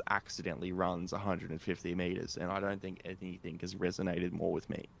Corey Oates accidentally runs 150 meters, and I don't think anything has resonated more with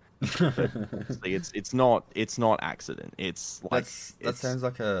me. But honestly, it's not accident. It's like That sounds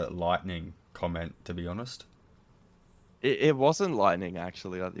like a lightning comment, to be honest. it wasn't Lightning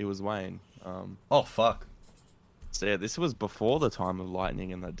actually. It was Wayne. Oh fuck. So yeah, this was before the time of Lightning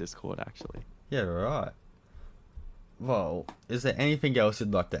in the Discord actually. Yeah, right. Well, is there anything else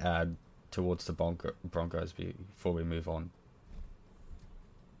you'd like to add towards the Broncos before we move on?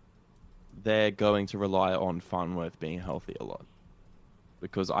 They're going to rely on Farnworth being healthy a lot,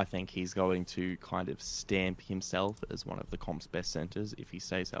 because I think he's going to kind of stamp himself as one of the comp's best centres if he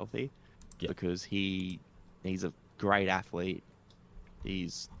stays healthy. Yeah. Because he's a great athlete,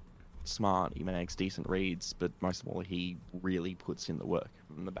 he's smart, he makes decent reads, but most of all, he really puts in the work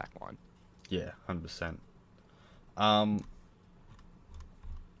from the back line. Yeah, 100%.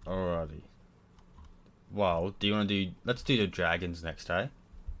 Alrighty. Well, do you want to do... Let's do the Dragons next, eh?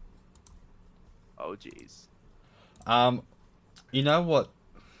 Oh, jeez. You know what?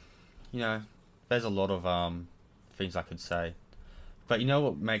 You know, there's a lot of things I could say. But you know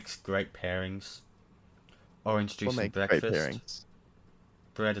what makes great pairings? Orange juice and breakfast.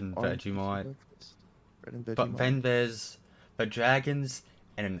 Bread and Vegemite. Bread and Vegemite. But then there's the Dragons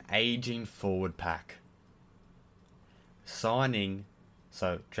and an aging forward pack.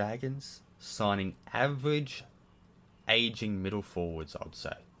 Dragons signing average aging middle forwards, I'd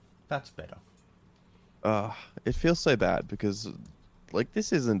say. That's better. It feels so bad because, like,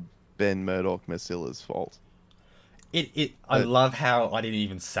 this isn't Ben Murdoch-Masilla's fault. I love how I didn't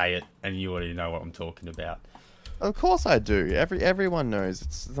even say it, and you already know what I'm talking about. Of course I do. Everyone knows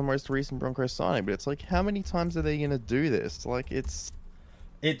it's the most recent Broncos signing, but it's like, how many times are they going to do this? Like, it's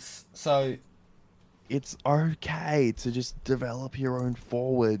okay to just develop your own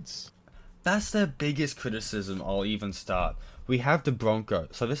forwards. That's the biggest criticism I'll even start. We have the Broncos.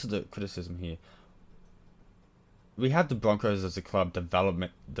 So this is the criticism here. We have the Broncos as a club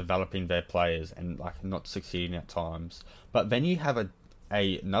developing their players and like not succeeding at times. But then you have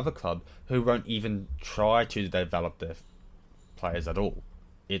another club who won't even try to develop their players at all.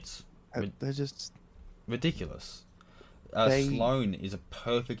 They're just ridiculous. Sloan is a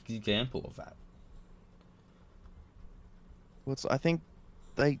perfect example of that. I think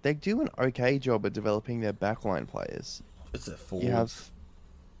they do an okay job at developing their backline players. It's a forward.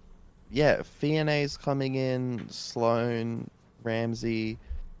 You have Fionnay's coming in, Sloan, Ramsey.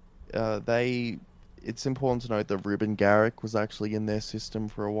 It's important to note that Ruben Garrick was actually in their system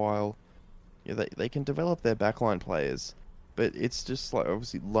for a while. Yeah, they can develop their backline players, but it's just like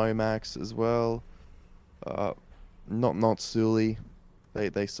obviously Lomax as well. Not Sully.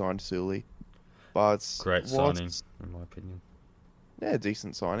 They signed Sully, but great signing in my opinion. Yeah,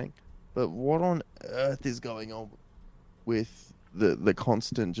 decent signing. But what on earth is going on with the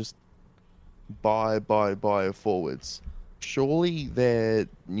constant just buy of forwards? Surely their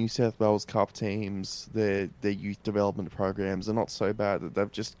New South Wales Cup teams, their youth development programs are not so bad that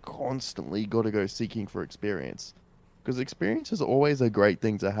they've just constantly got to go seeking for experience. Because experience is always a great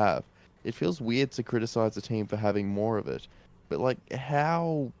thing to have. It feels weird to criticize a team for having more of it. But like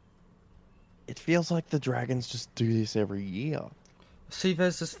how... It feels like the Dragons just do this every year. See,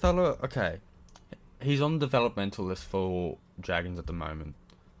 there's this fellow... Okay. He's on the developmental list for Dragons at the moment.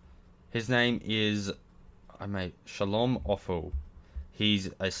 His name is... Shalom Offal. He's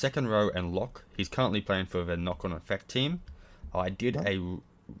a second row and lock. He's currently playing for the knock-on effect team. I did a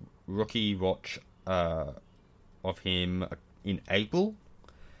rookie watch of him in April,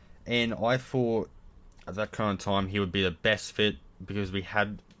 and I thought at that current time he would be the best fit because we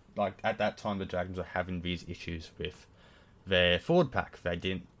had, like, at that time the Dragons were having these issues with their forward pack.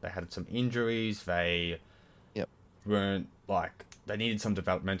 They had some injuries. They weren't, like, they needed some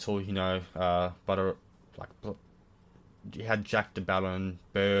developmental, you had Jack DeBallon,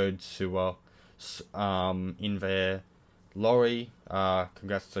 Birds, who were in there. Laurie,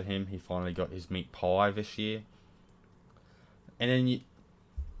 congrats to him. He finally got his meat pie this year. And then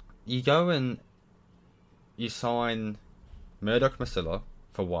you go and you sign Murdoch-Masila,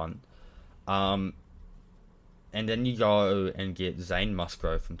 for one. And then you go and get Zane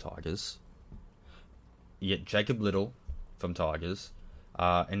Musgrove from Tigers. You get Jacob Little from Tigers.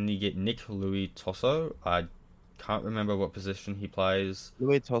 And you get Nick Louis Tosso. I can't remember what position he plays.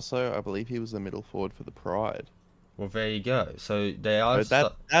 Louis Tosso, I believe he was the middle forward for the Pride. Well, there you go. So they are...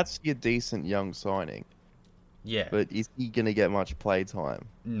 That's your decent young signing. Yeah. But is he going to get much play time?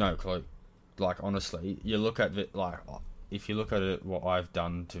 No clue. Like, honestly, you look at it, like, if you look at it, what I've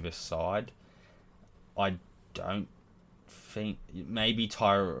done to this side, I don't think... Maybe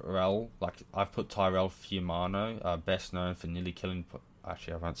Tyrell. Like, I've put Tyrell Fiumano, best known for nearly killing...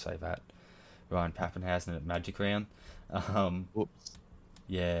 Actually, I won't say that. Ryan Pappenhausen at Magic Round. Whoops.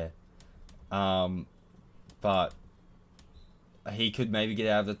 Yeah. But he could maybe get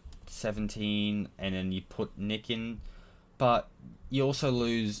out of the 17, and then you put Nick in. But you also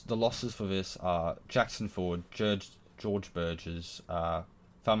lose... The losses for this are Jackson Ford, George Burgess,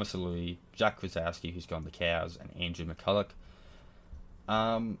 Thomas Louis, Jack Krasowski, who's gone to Cows, and Andrew McCulloch.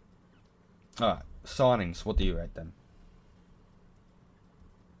 Alright, signings. What do you rate them?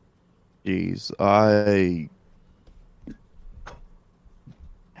 Jeez,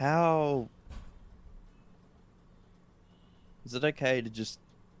 How... Is it okay to just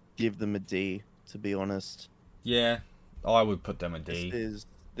give them a D, to be honest? Yeah, I would put them a D.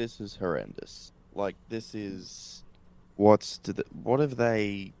 This is horrendous. Like, this is... What have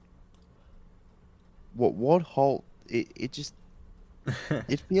they... What halt... It just...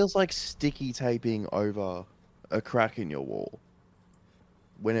 It feels like sticky taping over a crack in your wall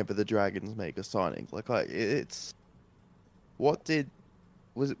whenever the Dragons make a signing. Like it's... What did...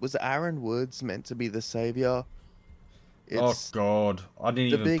 Was Aaron Woods meant to be the saviour? Oh, God. I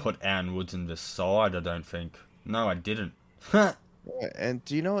didn't even put Aaron Woods in the side, I don't think. No, I didn't. And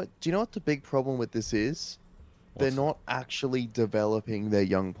do you know what the big problem with this is? They're not actually developing their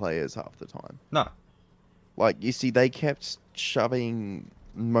young players half the time. No. Like, you see, they kept shoving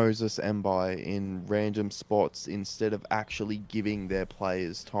Moses Mbai in random spots instead of actually giving their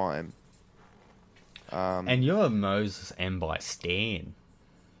players time. And you're a Moses Mbai stan.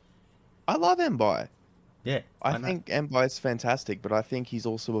 I love Mbai. Yeah, I think Mbai is fantastic, but I think he's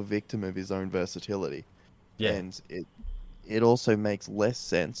also a victim of his own versatility. Yeah. And it also makes less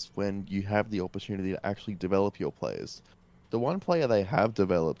sense when you have the opportunity to actually develop your players. The one player they have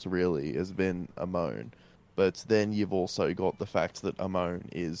developed, really, has been Amon. But then you've also got the fact that Amon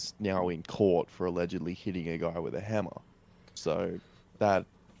is now in court for allegedly hitting a guy with a hammer. So that...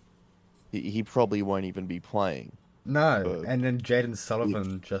 He probably won't even be playing. No, and then Jaden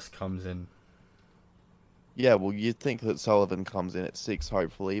Sullivan just comes in. Yeah, well, you'd think that Sullivan comes in at 6,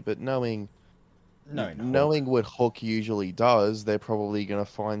 hopefully, but knowing what Hook usually does, they're probably going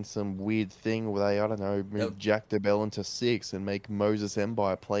to find some weird thing where they, I don't know, move Jack DeBell into 6 and make Moses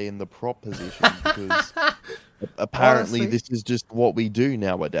Mbai play in the prop position, because apparently this is just what we do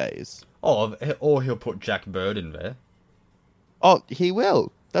nowadays. Oh, or he'll put Jack Bird in there. Oh, he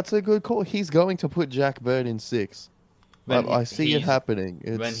will. That's a good call. He's going to put Jack Bird in 6. I see it happening.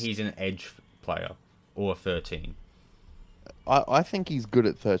 When he's an edge player. Or 13. I think he's good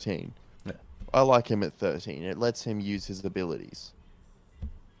at 13. Yeah. I like him at 13. It lets him use his abilities.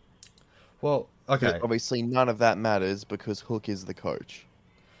 Well, okay. But obviously, none of that matters because Hook is the coach.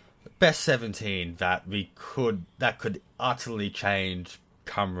 Best 17 that could utterly change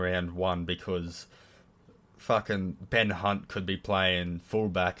come round 1, because fucking Ben Hunt could be playing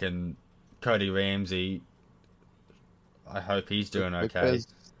fullback and Cody Ramsey, I hope he's doing okay.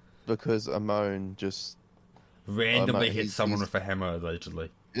 Because Amon just randomly hit someone with a hammer, allegedly.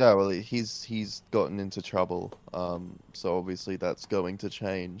 Yeah, well, he's gotten into trouble. So obviously that's going to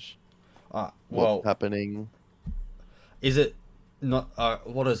change. What's happening? Is it not?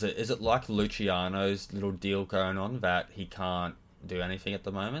 What is it? Is it like Luciano's little deal going on that he can't do anything at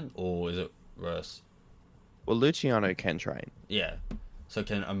the moment, or is it worse? Well, Luciano can train. Yeah. So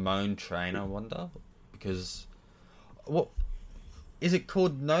can Amon train? I wonder, because what? Is it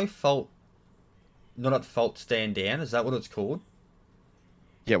called not at fault stand down? Is that what it's called?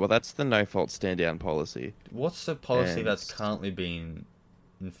 Yeah, well, that's the no fault stand down policy. What's the policy that's currently been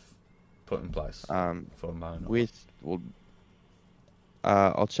put in place for Mona?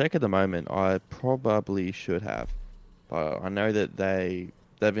 I'll check at the moment. I probably should have, but I know that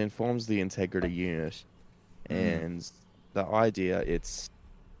they've informed the integrity unit, and the idea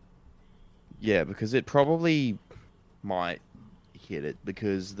because it probably might hit it,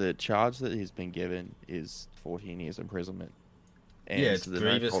 because the charge that he's been given is 14 years imprisonment. And it's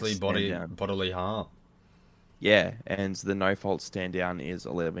grievously bodily harm. Yeah, and the no fault stand down is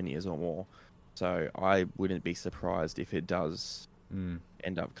 11 years or more. So I wouldn't be surprised if it does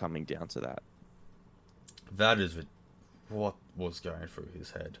end up coming down to that. That is what was going through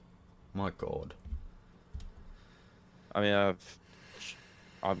his head. My God. I mean,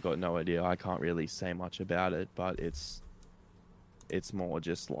 I've got no idea. I can't really say much about it, but it's more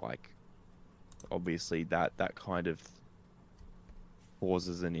just like, obviously that kind of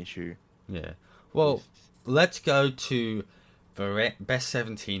causes an issue. Yeah. Well, let's go to the best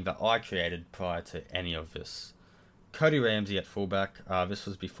 17 that I created prior to any of this. Cody Ramsey at fullback. This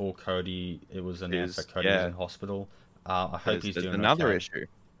was before Cody. It was announced that Cody was in hospital. I hope he's doing another okay. issue.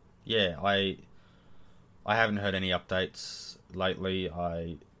 Yeah, I haven't heard any updates lately.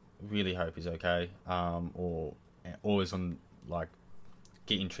 I really hope he's okay. Or is on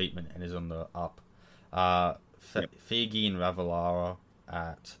getting treatment and is on the up. Figi and Ravalara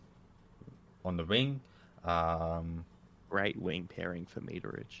on the wing. Great wing pairing for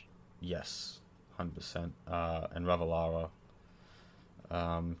Meteridge. Yes, 100%. And Ravalara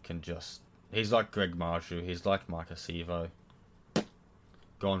can just... He's like Greg Marshu. He's like Marcus Evo.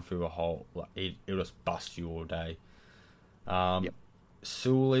 Gone through a hole. He'll just bust you all day.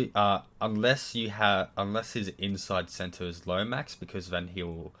 Sully, unless his inside centre is Lomax, because then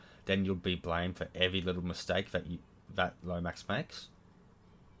you'll be blamed for every little mistake that Lomax makes.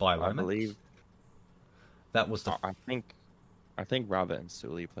 By Lomax. I believe that was the. I think Rava and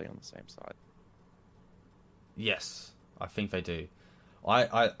Sully play on the same side. Yes, I think they do.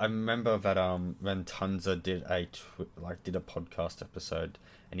 I remember that when Tunza did a podcast episode,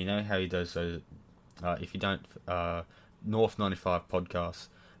 and you know how he does those. If you don't, North 95 podcast,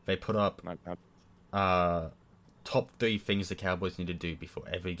 they put up top 3 things the Cowboys need to do before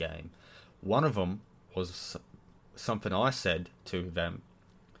every game. One of them was something I said to them,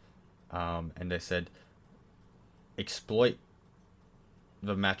 and they said, exploit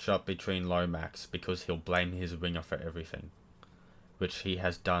the matchup between Lomax because he'll blame his winger for everything, which he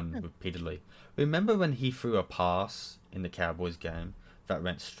has done repeatedly. Remember when he threw a pass in the Cowboys game that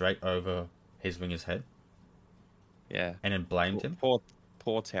went straight over his winger's head? Yeah. And then blamed him?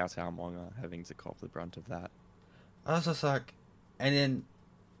 Poor Tao Monga having to cop the brunt of that. I was just like... And then,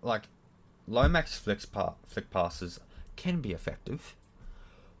 Lomax flick passes can be effective,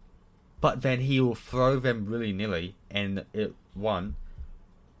 but then he will throw them willy-nilly, and it will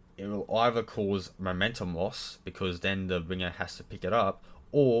either cause momentum loss, because then the winger has to pick it up,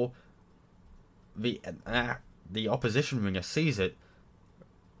 or the opposition winger sees it,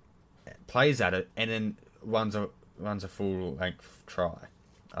 plays at it, and then runs a full-length try.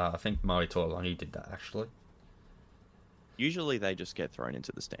 I think Murray Taulagi did that, actually. Usually they just get thrown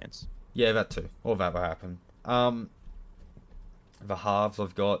into the stands. Yeah, that too. Or that will happen. The halves,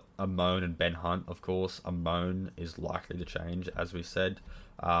 I've got Amon and Ben Hunt, of course. Amon is likely to change, as we said.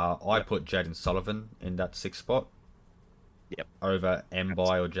 I put Jaden Sullivan in that 6th spot. Yep. Over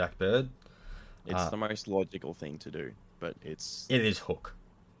Mbai or Jack Bird. It's the most logical thing to do, but It is Hook.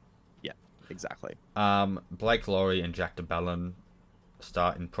 Yeah, exactly. Blake Laurie and Jack DeBellin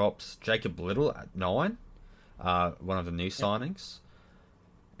start in props. Jacob Little at 9. One of the new signings.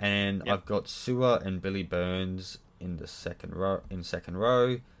 And I've got Sewer and Billy Burns in the second row,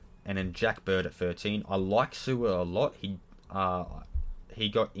 and then Jack Bird at 13. I like Sewer a lot. He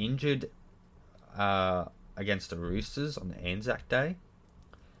got injured against the Roosters on the Anzac Day,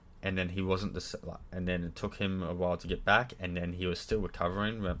 and then he wasn't and then it took him a while to get back, and then he was still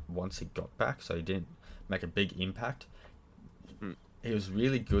recovering once he got back, so he didn't make a big impact. He was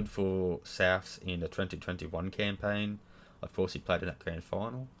really good for Souths in the 2021 campaign. Of course, he played in that grand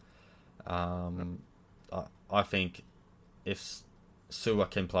final. I think if Sewer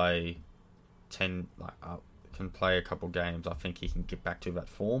can play can play a couple games, I think he can get back to that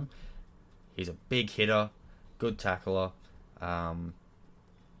form. He's a big hitter, good tackler, can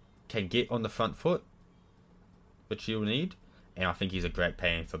get on the front foot, which you'll need, and I think he's a great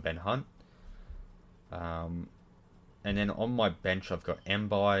pairing for Ben Hunt. And then on my bench, I've got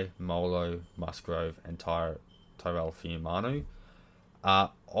Mbai, Molo, Musgrove, and Tyrell Fiumanu.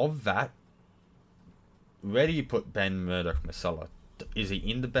 Of that, where do you put Ben Murdoch-Masella? Is he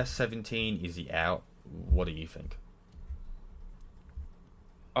in the best 17? Is he out? What do you think?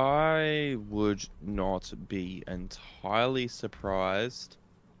 I would not be entirely surprised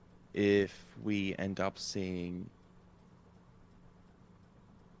if we end up seeing...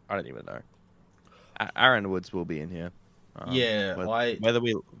 I don't even know. Aaron Woods will be in here. Whether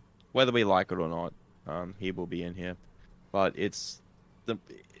we like it or not, he will be in here. But it's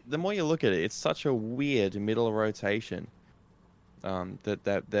the more you look at it, it's such a weird middle rotation.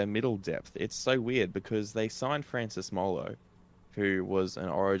 That their middle depth, it's so weird because they signed Francis Molo, who was an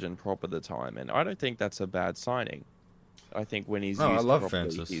Origin prop at the time, and I don't think that's a bad signing. I think when he's I used love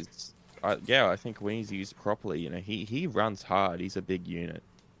properly, Francis. I think when he's used properly, he runs hard. He's a big unit.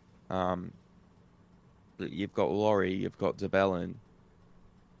 You've got Laurie, you've got DeBellin.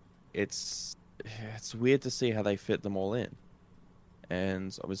 It's weird to see how they fit them all in.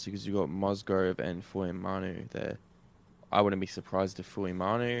 And obviously because you've got Musgrove and Fuimanu there. I wouldn't be surprised if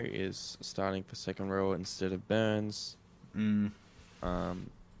Fuimanu is starting for second row instead of Burns.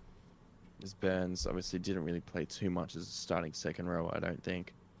 As Burns obviously didn't really play too much as a starting second row, I don't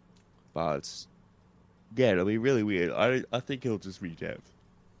think. But yeah, it'll be really weird. I think it'll just be depth.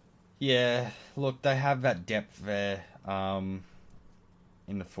 Yeah, look, they have that depth there in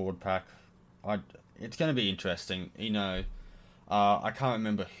the forward pack. It's going to be interesting. I can't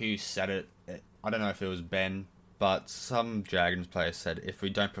remember who said it. I don't know if it was Ben, but some Dragons player said if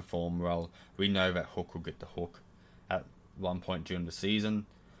we don't perform well, we know that Hook will get the hook at one point during the season.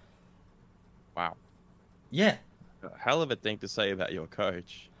 Wow. Yeah. A hell of a thing to say about your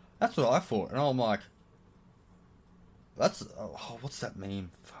coach. That's what I thought. And I'm like, what's that meme?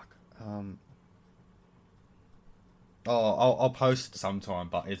 Fuck. I'll post it sometime,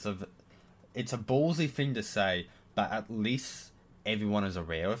 but it's a ballsy thing to say, but at least everyone is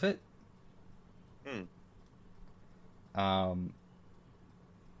aware of it.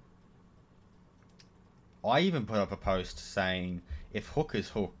 I even put up a post saying, if Hook is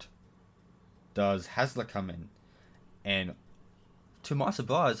hooked, does Hasler come in? And to my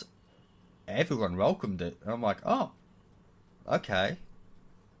surprise, everyone welcomed it. And I'm like, oh, okay.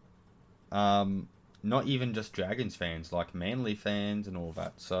 Not even just Dragons fans, like Manly fans and all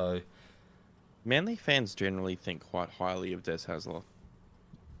that. So Manly fans generally think quite highly of Des Hasler.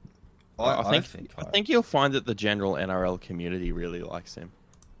 I think you'll find that the general NRL community really likes him.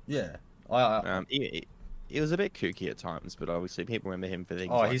 Yeah. He was a bit kooky at times, but obviously people remember him for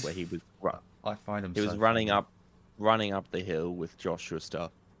things where he was. I find him. He was running up the hill with Josh Schuster.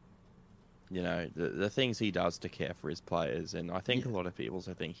 The things he does to care for his players, and I think a lot of people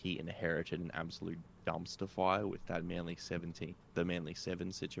also think he inherited an absolute dumpster fire with that the Manly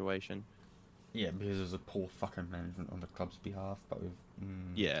 7 situation. Yeah, because it was a poor fucking management on the club's behalf, but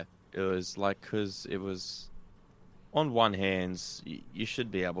yeah, it was because it was. On one hand, you should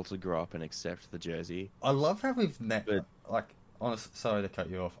be able to grow up and accept the jersey. I love how we've sorry to cut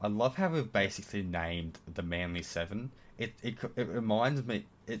you off. I love how we've basically named the Manly 7. It reminds me.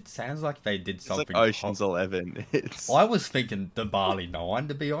 It sounds like they did something. It's like Ocean's 11. I was thinking the Barley 9,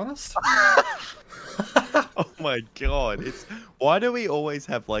 to be honest. Oh my god! Why do we always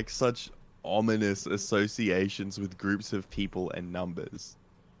have such ominous associations with groups of people and numbers?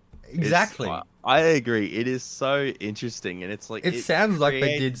 Exactly. I agree. It is so interesting, and it's like it sounds like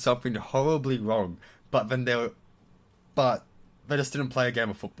they did something horribly wrong, but they just didn't play a game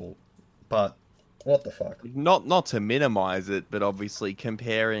of football. But what the fuck? Not to minimize it, but obviously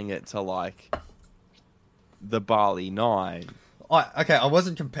comparing it to the Barley 9. I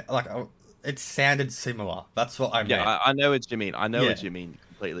wasn't it sounded similar. That's what I meant. Yeah, I know what you mean. What you mean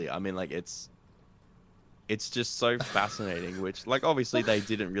completely. I mean, it's just so fascinating, which, obviously they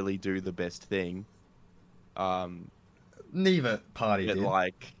didn't really do the best thing. Neither party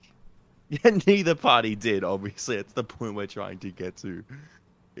did. Neither party did, obviously. It's the point we're trying to get to.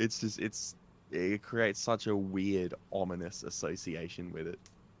 It creates such a weird, ominous association with it.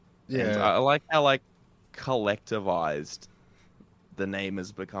 Yeah. And I like how, collectivized the name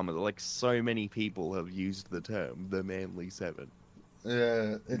has become. So many people have used the term, the Manly 7.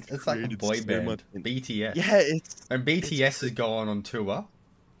 Yeah, it's like a boy band. BTS. Yeah, and BTS has gone on tour,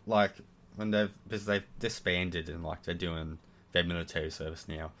 because they've disbanded and they're doing their military service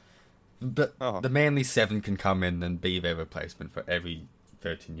now. But the Manly 7 can come in and be their replacement for every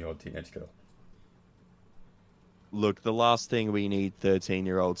 13-year-old teenage girl. Look, the last thing we need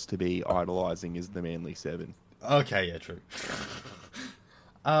 13-year-olds to be idolizing is the Manly 7. Okay, yeah, true.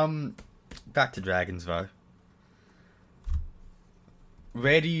 Back to Dragons though.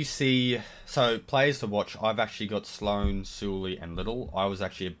 Where do you see... So, players to watch, I've actually got Sloan, Sully, and Little. I was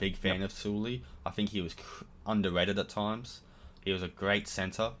actually a big fan of Sully. I think he was underrated at times. He was a great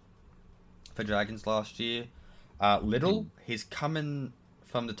centre for Dragons last year. Little, he's coming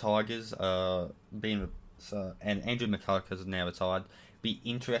from the Tigers, and Andrew McCulloch is now retired. Be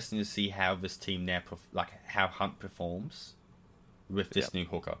interesting to see how this team now... how Hunt performs with this new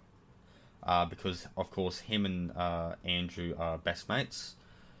hooker. Because, of course, him and Andrew are best mates.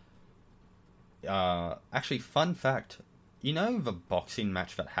 Actually, fun fact, the boxing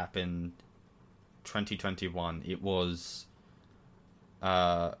match that happened 2021, it was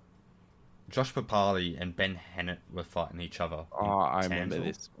Josh Papali and Ben Hennett were fighting each other. Oh, I remember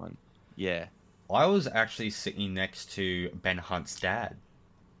this one. Yeah. I was actually sitting next to Ben Hunt's dad.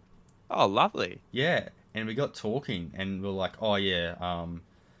 Oh, lovely. Yeah, and we got talking, and we were like, "Oh yeah."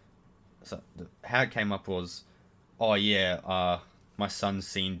 So how it came up was, "Oh yeah, my son's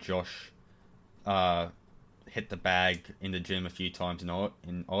seen Josh, hit the bag in the gym a few times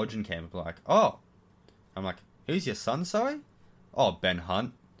in Origin camp." I'm like, "Oh," I'm like, "Who's your son? Sorry." "Oh, Ben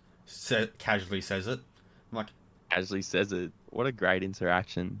Hunt." Casually says it. I'm like, Casually says it. What a great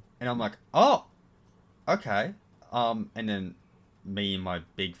interaction. and I'm like, "Oh, okay." And then me and my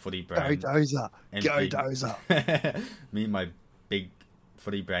big footy brain. Go Dozer. And Go big, Dozer. me and my big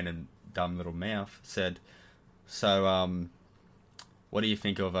footy brain and dumb little mouth said, "So, what do you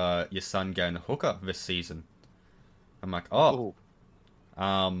think of your son going to hooker this season?" I'm like, "Oh,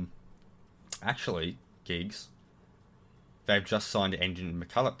 actually, Keegs, they've just signed Engine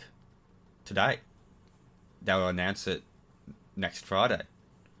McCulloch today. They'll announce it next Friday."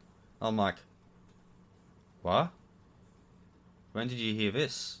 I'm like, "What? When did you hear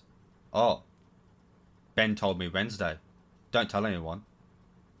this?" "Oh, Ben told me Wednesday. Don't tell anyone."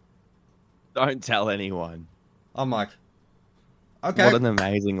 Don't tell anyone. I'm like, "Okay." What an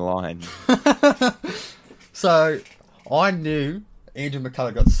amazing line. So, I knew Andrew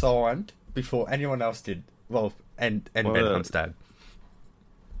McCullough got signed before anyone else did. Well, and Ben Hunt's dad.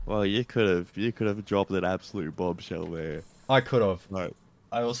 Well, you could have dropped an absolute bombshell there. I could have. No.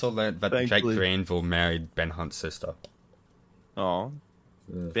 I also learned that Jake Granville married Ben Hunt's sister. Oh.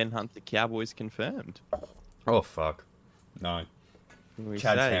 Yeah. Ben Hunt, the Cowboys confirmed. Oh, fuck. No.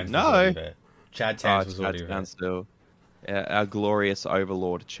 Chad Towns was already there. Chad Towns was already there. Still. Our glorious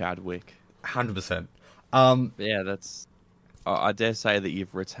overlord, Chadwick. 100%. Yeah, that's... I dare say that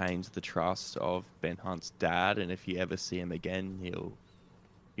you've retained the trust of Ben Hunt's dad, and if you ever see him again,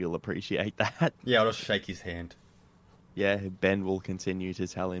 he'll appreciate that. Yeah, I'll just shake his hand. Yeah, Ben will continue to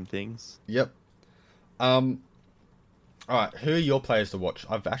tell him things. Yep. Alright, who are your players to watch?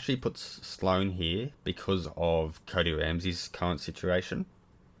 I've actually put Sloan here because of Cody Ramsey's current situation.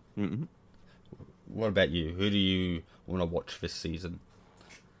 Mm-hmm. What about you? Who do you want to watch this season?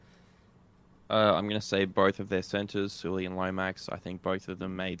 I'm going to say both of their centres, Sully and Lomax. I think both of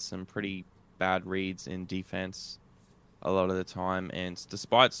them made some pretty bad reads in defence a lot of the time. And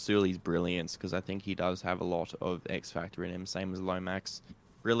despite Sully's brilliance, because I think he does have a lot of X factor in him, same as Lomax,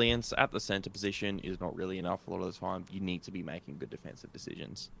 brilliance at the centre position is not really enough a lot of the time. You need to be making good defensive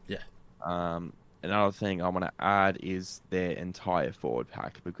decisions. Yeah. Another thing I want to add is their entire forward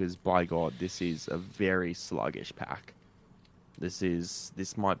pack, because by God, this is a very sluggish pack. This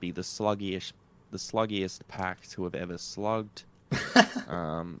might be the sluggiest pack to have ever slugged.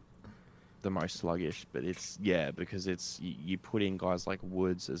 The most sluggish, but because you put in guys like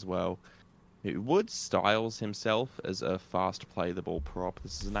Woods as well. Woods styles himself as a fast play the ball prop.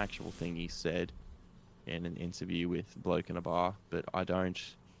 This is an actual thing he said in an interview with Bloke in a Bar, but I don't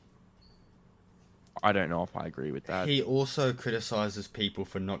know if I agree with that. He also criticises people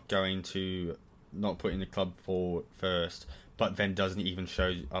for not putting the club forward first, but then doesn't even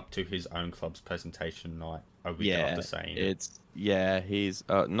show up to his own club's presentation night a week after saying it. He's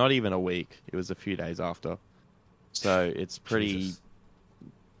not even a week. It was a few days after. So it's pretty... Jesus.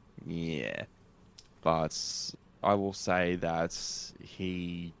 Yeah. But I will say that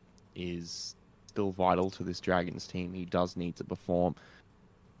he is still vital to this Dragons team. He does need to perform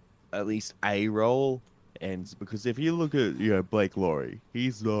at least a role. And because if you look at, Blake Laurie,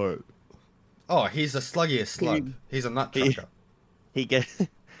 he's not... Oh, he's the sluggiest slug. He's a nut trucker. He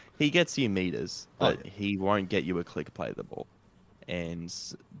gets you meters, but he won't get you a click play the ball. And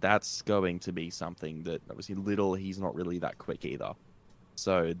that's going to be something that, obviously, he's not really that quick either.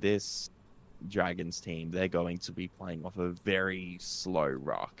 So this Dragons team, they're going to be playing off a very slow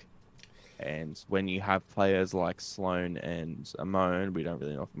rock. And when you have players like Sloan and Amon, we don't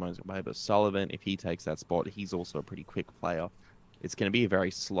really know if Amon's going to play, but Sullivan, if he takes that spot, he's also a pretty quick player. It's going to be a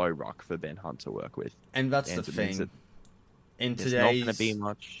very slow rock for Ben Hunt to work with. And that's the thing. There's not going to be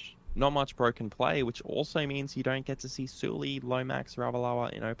not much broken play, which also means you don't get to see Sully, Lomax,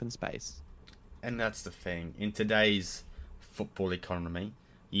 Ravalawa in open space. And that's the thing. In today's football economy,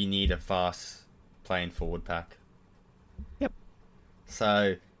 you need a fast playing forward pack. Yep.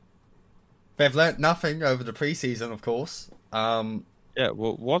 So they've learnt nothing over the preseason, of course. Yeah,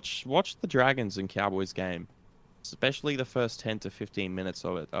 well, watch the Dragons and Cowboys game, especially the first 10 to 15 minutes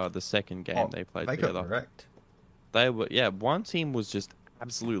of it. The second game they played together. Got wrecked. They were, one team was just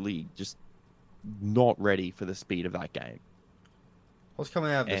absolutely just not ready for the speed of that game. I was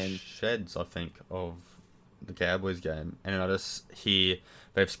coming out of the sheds, I think, of the Cowboys game, and I just hear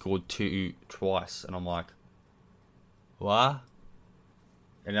they've scored twice, and I'm like, what?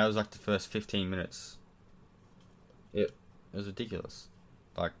 and that was like the first 15 minutes. It was ridiculous.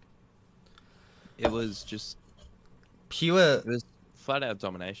 Like, It was just pure. it was flat out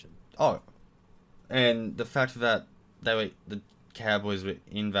domination. Oh, and the fact that the Cowboys were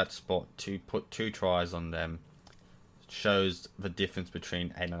in that spot to put 2 tries on them shows the difference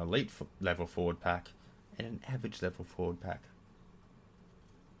between an elite level forward pack and an average level forward pack.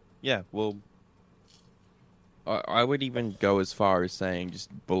 Yeah, well, I would even go as far as saying just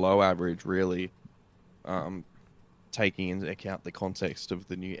below average, really, taking into account the context of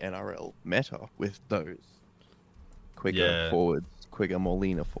the new NRL meta with those quicker forwards, quicker, more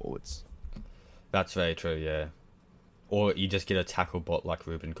leaner forwards. That's very true, yeah. Or you just get a tackle bot like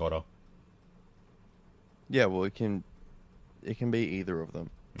Ruben Cotter. Yeah, well, it can be either of them.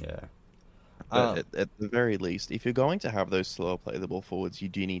 Yeah. But at the very least, if you're going to have those slower playable forwards, you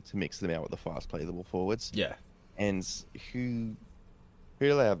do need to mix them out with the fast playable forwards. Yeah. And who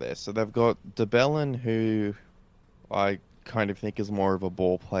do they have there? So they've got DeBellin, who I kind of think is more of a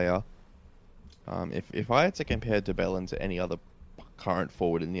ball player. If I had to compare DeBellin to any other current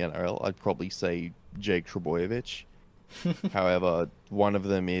forward in the NRL, I'd probably say Jake Trbojevic. However, one of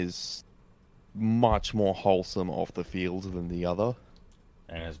them is much more wholesome off the field than the other.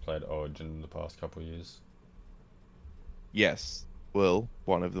 And has played Origin in the past couple of years. Yes. Well,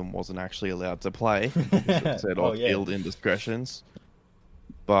 one of them wasn't actually allowed to play because it said off-field indiscretions.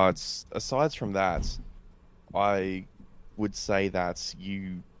 But aside from that, I would say that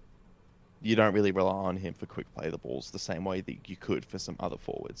you don't really rely on him for quick play the balls the same way that you could for some other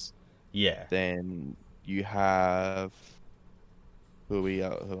forwards. Yeah. Then you have who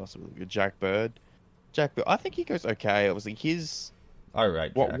else? Jack Bird. Jack Bird. I think he goes okay. Obviously, Jack.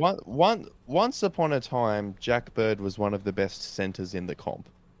 Once upon a time, Jack Bird was one of the best centers in the comp,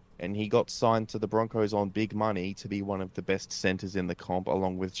 and he got signed to the Broncos on big money to be one of the best centers in the comp,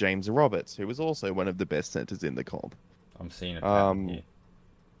 along with James Roberts, who was also one of the best centers in the comp. I'm seeing it here.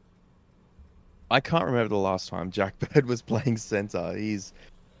 I can't remember the last time Jack Bird was playing center. He's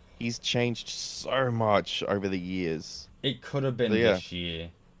changed so much over the years. It could have been this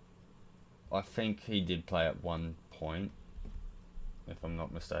year. I think he did play at one point, if I'm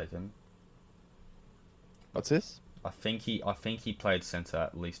not mistaken. What's this? I think he played centre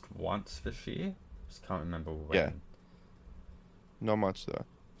at least once this year. Just can't remember when. Yeah. Not much though.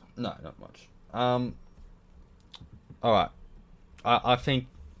 No, not much. Alright. I think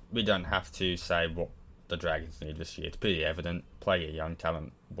we don't have to say what the Dragons need this year. It's pretty evident. Play your young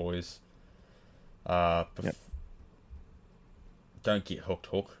talent, boys. Don't get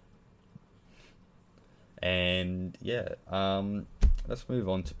hook. And let's move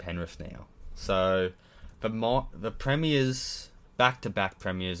on to Penrith now. So the premiers, back-to-back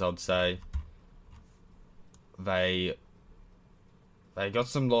premiers, I'd say, they got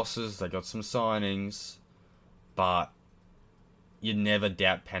some losses, they got some signings, but you never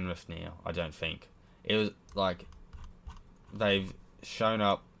doubt Penrith now, I don't think. It was like they've shown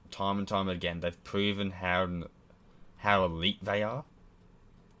up time and time again. They've proven how elite they are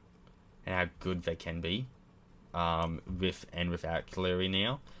and how good they can be, with and without Cleary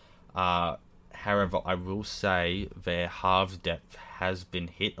now. However, I will say their halves depth has been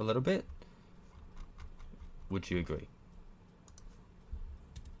hit a little bit. Would you agree?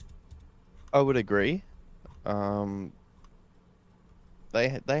 I would agree.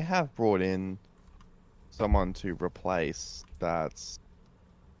 They have brought in someone to replace that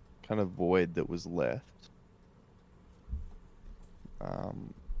kind of void that was left.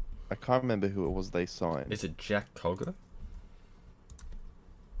 I can't remember who it was they signed. Is it Jack Cogger?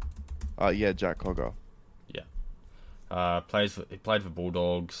 Yeah, Jack Cogger. Yeah. He played for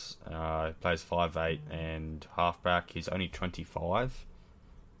Bulldogs. He plays 5'8" and halfback. He's only 25.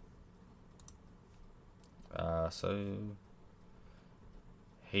 So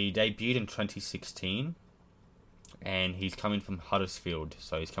he debuted in 2016, and he's coming from Huddersfield.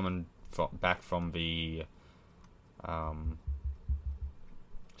 So he's coming back from the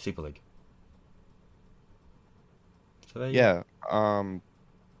Super League. So yeah.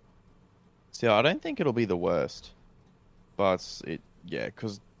 So I don't think it'll be the worst, but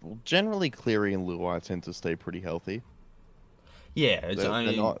because generally Cleary and Luai tend to stay pretty healthy. Yeah, it's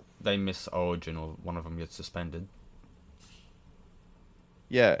only they miss Origin or one of them gets suspended.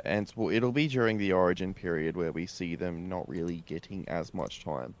 Yeah, and it'll be during the Origin period where we see them not really getting as much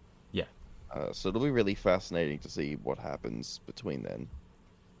time. Yeah. So it'll be really fascinating to see what happens between then.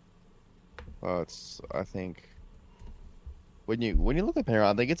 But I think when you look at Penrith,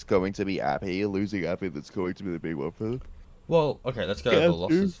 I think it's going to be Appy, losing Appy, that's going to be the big one for them. Well, okay, let's go over the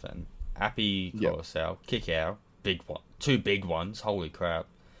losses then. Appy, Coruscant, Kickout, big one. 2 big ones, holy crap.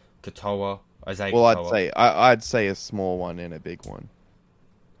 Katoa, Isaiah Well, Katoa. I'd say a small one and a big one.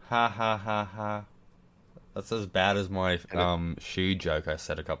 Ha ha ha ha. That's as bad as my And shoe joke I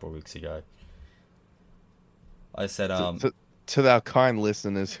said a couple of weeks ago. I said to our kind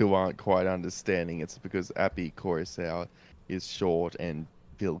listeners who aren't quite understanding, it's because Appy Coruscant is short and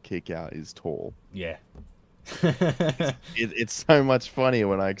Bill Kickout is tall. yeah. It's so much funnier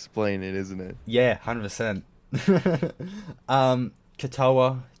when I explain it, isn't it? Yeah, 100%.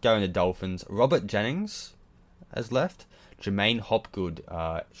 Katoa going to Dolphins. Robert Jennings has left. Jermaine Hopgood,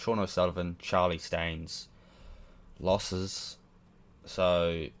 Sean O'Sullivan, Charlie Staines. Losses.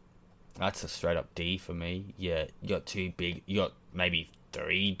 So that's a straight up D for me. Yeah, you got maybe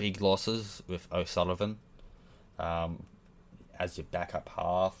 3 big losses with O'Sullivan. As your backup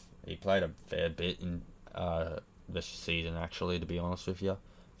half. He played a fair bit in this season, actually, to be honest with you. I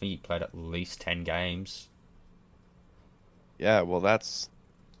think he played at least 10 games. Yeah, well, that's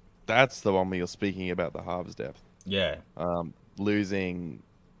the one where you're speaking about the halves depth. Yeah. Losing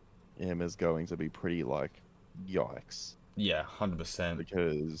him is going to be pretty, yikes. Yeah,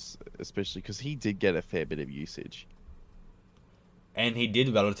 100%. Especially because he did get a fair bit of usage. And he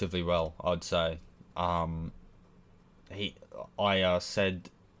did relatively well, I'd say. I said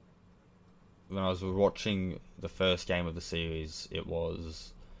when I was watching the first game of the series, it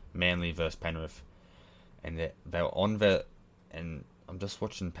was Manly versus Penrith, and they were on and I'm just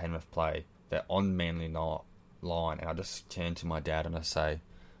watching Penrith play. They're on Manly line, and I just turn to my dad and I say,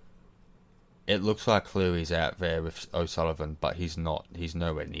 "It looks like Cleary's out there with O'Sullivan, but he's not. He's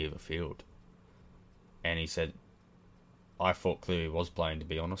nowhere near the field." And he said, "I thought Cleary was playing, to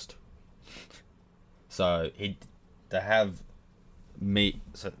be honest." So to have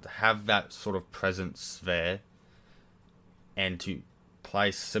that sort of presence there, and to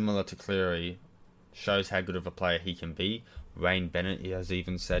play similar to Cleary, shows how good of a player he can be. Wayne Bennett has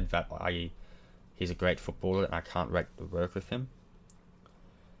even said that he's a great footballer and I can't wait to work with him.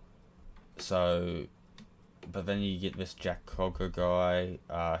 So, but then you get this Jack Cogger guy.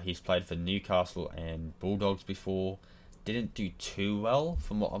 He's played for Newcastle and Bulldogs before. Didn't do too well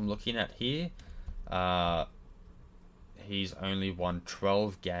from what I'm looking at here. He's only won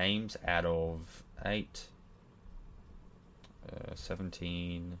 12 games out of 8.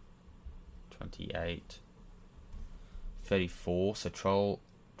 17, 28, 34. So 12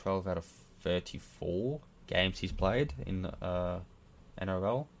 out of 34 games he's played in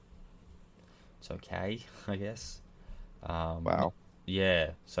NRL. It's okay, I guess. Wow.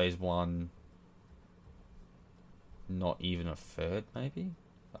 Yeah, so he's won not even a third, maybe?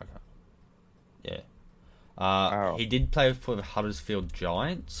 Okay. Yeah. Wow. He did play for the Huddersfield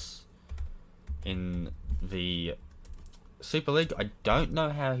Giants in the Super League. I don't know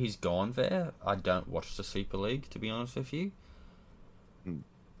how he's gone there. I don't watch the Super League, to be honest with you.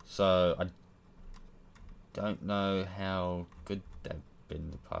 So I don't know how good they've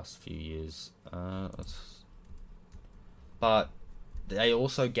been the past few years. But they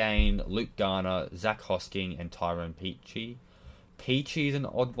also gained Luke Garner, Zach Hosking, and Tyrone Peachey. Peachey's an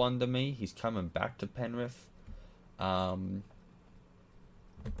odd one to me. He's coming back to Penrith.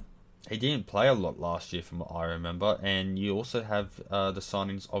 He didn't play a lot last year from what I remember. And you also have the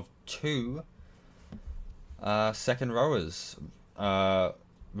signings of 2 second rowers.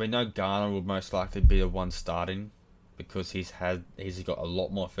 We know Garner will most likely be the one starting because he's got a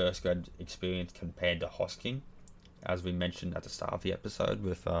lot more first grade experience compared to Hosking, as we mentioned at the start of the episode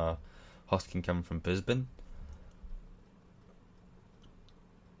with Hosking coming from Brisbane.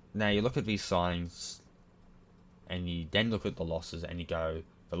 Now you look at these signings, and you then look at the losses, and you go,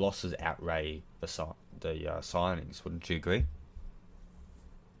 the losses outweigh the signings. Wouldn't you agree?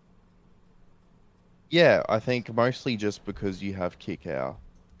 Yeah, I think mostly just because you have Kickout,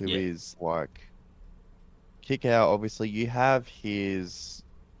 who is Kickout. Obviously, you have his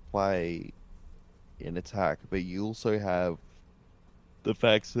play in attack, but you also have the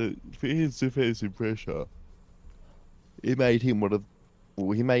fact that for his defensive pressure, it made him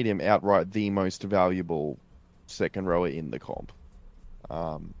he made him outright the most valuable second rower in the comp.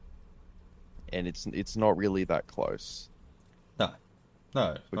 And it's not really that close. No,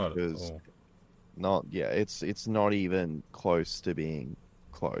 because not at all. It's not even close to being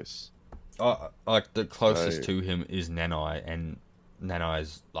close. Like the closest to him is Nanai, and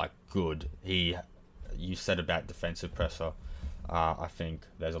Nanai's good. You said about defensive pressure. I think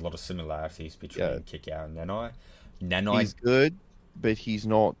there's a lot of similarities between Kickout and Nanai. He's good, but he's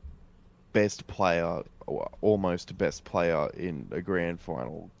not best player or almost best player in a grand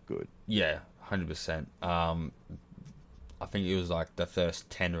final good. Yeah, 100%. I think it was the first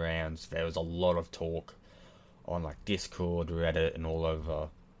 10 rounds, there was a lot of talk on Discord, Reddit, and all over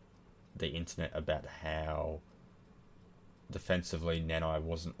the internet about how defensively Nanai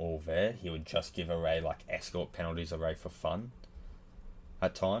wasn't all there. He would just give away like escort penalties away for fun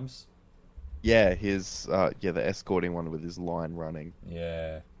at times. Yeah, the escorting one with his line running.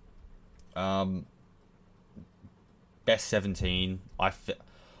 Yeah. Best 17.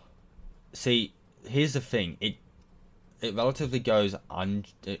 See, here's the thing. It relatively goes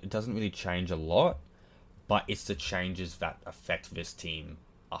it doesn't really change a lot, but it's the changes that affect this team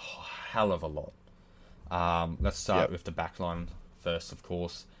a hell of a lot. Let's start with the backline first, of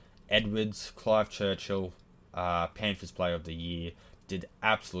course. Edwards, Clive Churchill, Panthers Player of the Year, did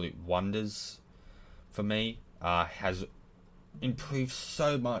absolute wonders for me. Has improved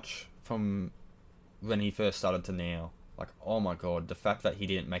so much from when he first started to now. Like, oh my god, the fact that he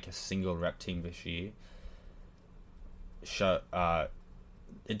didn't make a single rep team this year,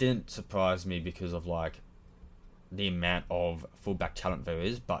 it didn't surprise me because of like the amount of fullback talent there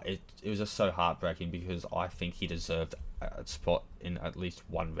is, but it was just so heartbreaking because I think he deserved a spot in at least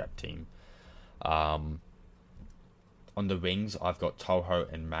one rep team. On the wings, I've got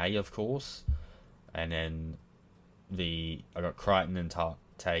Toho and May, of course, and then I got Crichton and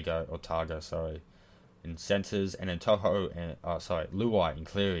Targo, in centres, and then Toho and Luai and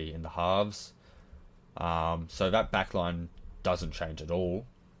Cleary in the halves. So that backline doesn't change at all.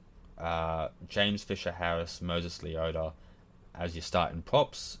 James Fisher-Harris, Moses Leota as your starting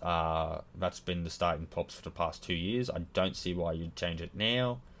props. That's been the starting props for the past 2 years. I don't see why you'd change it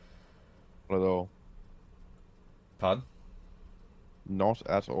now. Not at all. Pardon? Not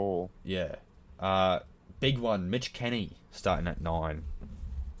at all. Yeah. Big one, Mitch Kenny, starting at 9.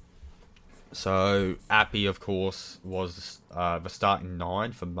 So, Appy, of course, was the starting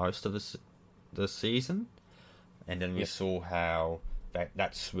 9 for most of the season. And then we saw how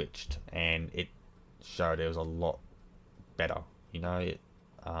that switched, and it showed it was a lot better. You know, it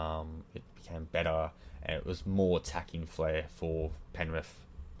became better, and it was more attacking flair for Penrith.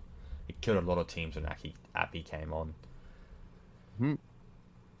 It killed a lot of teams when Appy came on. I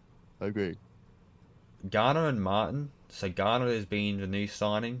agree. Garner and Martin. So Garner has been the new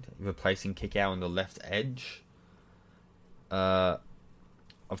signing, replacing Kickow on the left edge. Of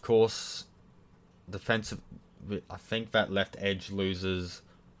course, defensive. I think that left edge loses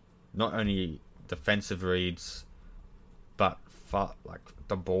not only defensive reads, but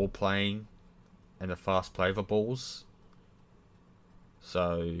the ball playing and the fast play of the balls.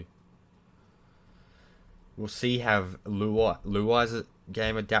 So we'll see how Luai's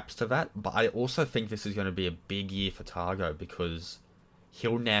game adapts to that. But I also think this is going to be a big year for Targo because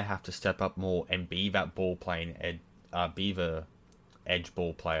he'll now have to step up more and be that ball playing be the edge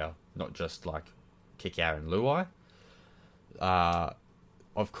ball player, not just like Kickout and Luai.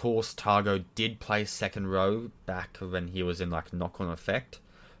 Of course, Targo did play second row back when he was in like knock-on effect,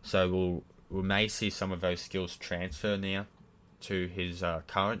 so we may see some of those skills transfer now to his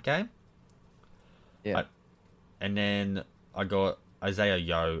current game. Yeah. And then I got Isaiah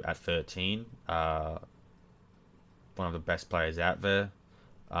Yeo at 13, one of the best players out there.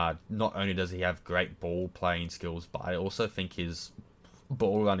 Not only does he have great ball playing skills, but I also think his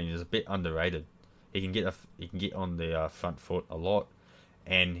ball running is a bit underrated. He can get on the front foot a lot,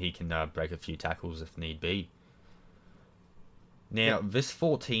 and he can break a few tackles if need be. Now, this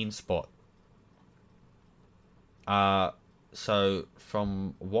 14 spot. So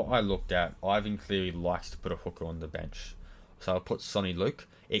from what I looked at, Ivan Cleary likes to put a hooker on the bench. So I'll put Sonny Luke.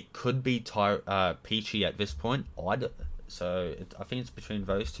 It could be Peachy at this point. I think it's between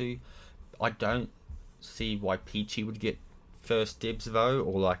those two. I don't see why Peachy would get first dibs though,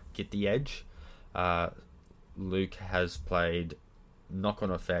 or like get the edge. Luke has played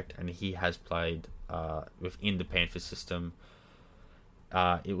knock-on effect, and he has played within the Panthers system.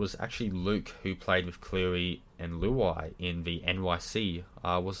 It was actually Luke who played with Cleary and Luai in the NYC.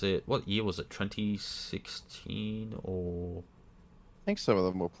 What year was it? 2016 or? I think some of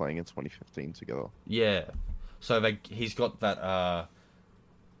them were playing in 2015 together. Yeah, so he's got that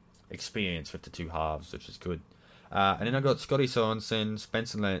experience with the two halves, which is good. And then I got Scotty Sorensen,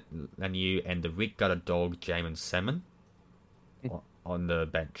 Spencer Laniu, and the Rick Gutter dog, Jamin Salmon, on the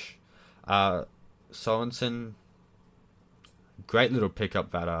bench. Sorensen, great little pickup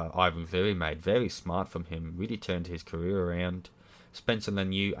that Ivan Cleary made. Very smart from him. Really turned his career around. Spencer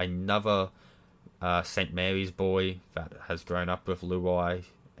Laniu, another St. Mary's boy that has grown up with Luai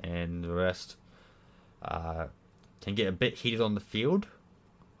and the rest. Can get a bit heated on the field,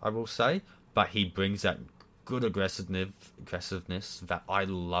 I will say, but he brings that good aggressiveness that I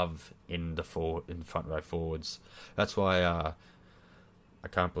love in front row forwards. That's why I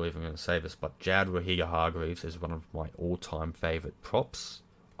can't believe I'm going to say this, but Jad Wahiga Hargreaves is one of my all-time favourite props.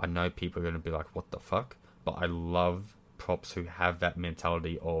 I know people are going to be like, what the fuck? But I love props who have that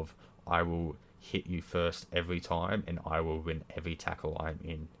mentality of, I will hit you first every time and I will win every tackle I'm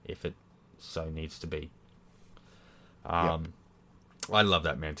in if it so needs to be. I love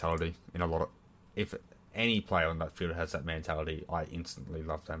that mentality in a lot of... If any player on that field has that mentality, I instantly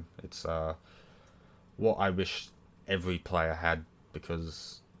love them. It's what I wish every player had,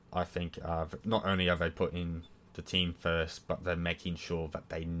 because I think not only are they putting the team first, but they're making sure that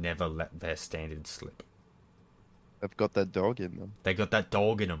they never let their standards slip. They've got that dog in them. They got that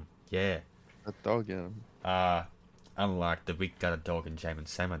dog in them, yeah. That dog in them. Unlike the weak got a dog in Jamin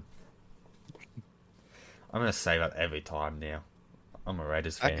Salmon. I'm gonna say that every time now. I'm a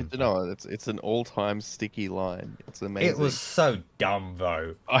Raiders fan. It's an all-time sticky line. It's amazing. It was so dumb,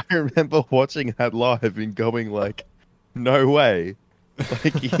 though. I remember watching that live and going like, no way.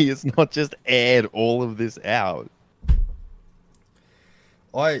 Like, he has not just aired all of this out.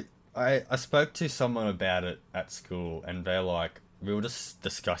 I spoke to someone about it at school, and they're like, we were just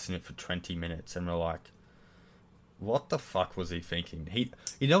discussing it for 20 minutes, and we're like, what the fuck was he thinking?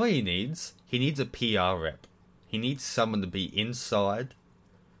 You know what he needs? He needs a PR rep. He needs someone to be inside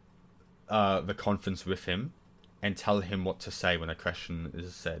the conference with him and tell him what to say when a question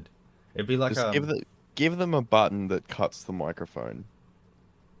is said. It'd be like give them a button that cuts the microphone.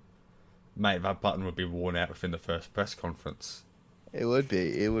 Mate, that button would be worn out within the first press conference. It would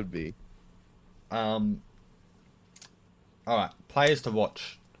be. Alright, players to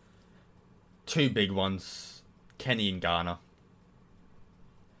watch. Two big ones. Kenny and Garner.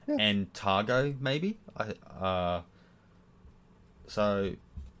 Yeah. And Targo, maybe? So,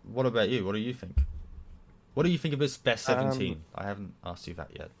 what about you? What do you think? What do you think of this best 17? I haven't asked you that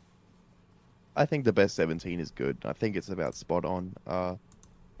yet. I think the best 17 is good. I think it's about spot on. I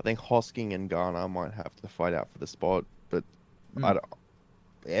think Hosking and Garner might have to fight out for the spot, but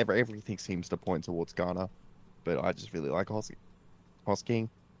everything seems to point towards Garner. But I just really like Hosking.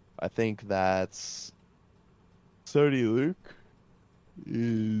 I think that's Sony Luke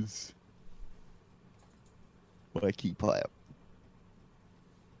is my key player.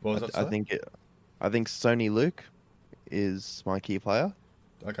 What was that? I think Sony Luke is my key player.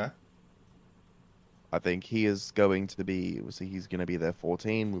 Okay. I think he is going to be... He's going to be their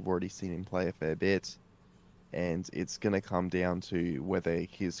 14. We've already seen him play a fair bit. And it's going to come down to whether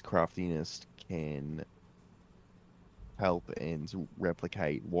his craftiness can help and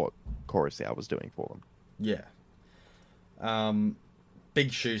replicate what Coruscant was doing for them. Yeah.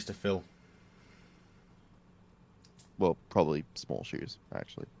 Big shoes to fill. Well, probably small shoes,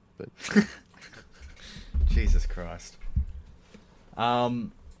 actually. But Jesus Christ.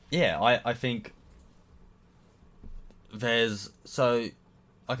 Yeah, I think there's... So,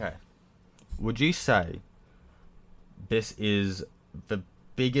 okay. Would you say this is the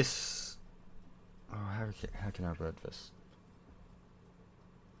biggest... Oh, how can I word this?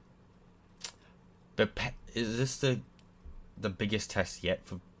 Is this the biggest test yet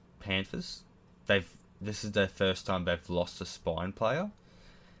for Panthers? This is their first time they've lost a spine player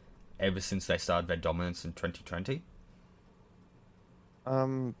ever since they started their dominance in 2020.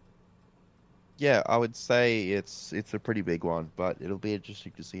 Yeah, I would say it's a pretty big one, but it'll be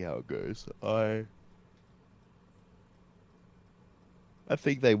interesting to see how it goes. I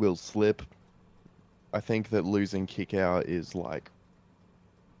think they will slip. I think that losing kick out is like...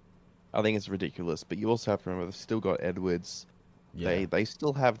 I think it's ridiculous, but you also have to remember they've still got Edwards. Yeah. They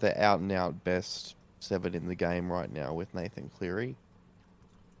still have the out-and-out best 7 in the game right now with Nathan Cleary.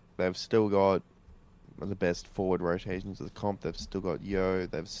 They've still got the best forward rotations of the comp. They've still got Yo.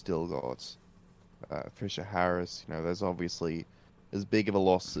 They've still got Fisher Harris. You know, there's obviously, as big of a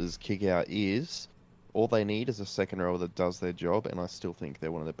loss as kick out is, all they need is a second row that does their job, and I still think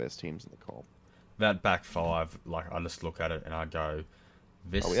they're one of the best teams in the comp. That back five, like, I just look at it and I go,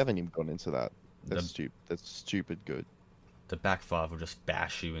 this... Oh, we haven't even gone into that. That's stupid good. The back five will just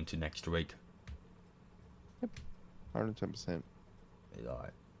bash you into next week. Yep. 110%.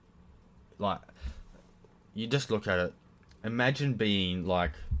 Like, you just look at it. Imagine being,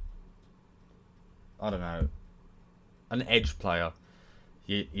 like, I don't know, an edge player.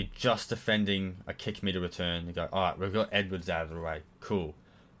 You're just defending a kick mid return. You go, alright, we've got Edwards out of the way. Cool.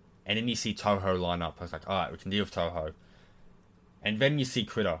 And then you see Toho line up. I was like, alright, we can deal with Toho. And then you see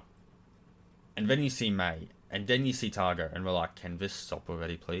Critter. And then you see May. And then you see Targo. And we're like, can this stop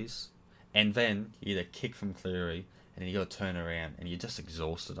already, please? And then you get a kick from Cleary. And then you got to turn around. And you're just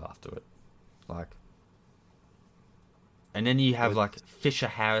exhausted after it. Like... And then you have, like, Fisher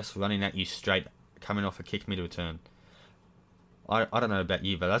Harris running at you straight, coming off a kick mid return. I don't know about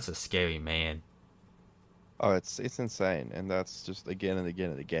you, but that's a scary man. Oh, it's insane, and that's just again and again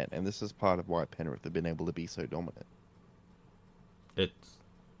and again. And this is part of why Penrith have been able to be so dominant.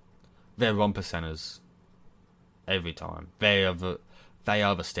 They're 1%ers every time. They are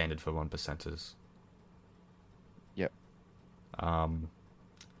the standard for 1%ers. Yep. It's going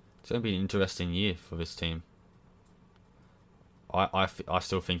to be an interesting year for this team. I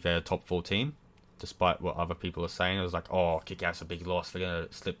still think they're a top 4 team, despite what other people are saying. It was like, oh, kick out's a big loss. They're going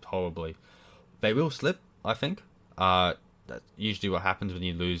to slip horribly. They will slip, I think. That's usually what happens when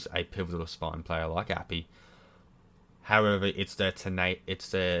you lose a pivotal spine player like Appy. However, it's their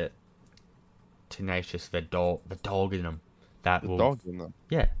tenacious, the dog in them. Dog in them.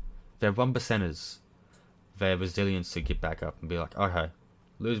 Yeah. They're 1%ers. Their resilience to get back up and be like, okay,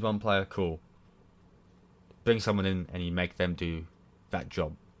 lose one player, cool. Bring someone in and you make them do that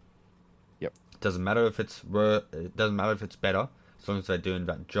job. Yep. It doesn't matter if it's better, as long as they're doing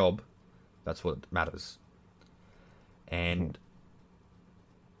that job. That's what matters. And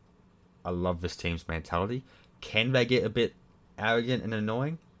I love this team's mentality. Can they get a bit arrogant and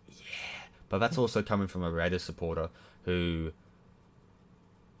annoying? Yeah. But that's also coming from a Raiders supporter who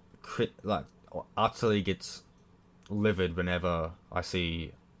utterly gets livid whenever I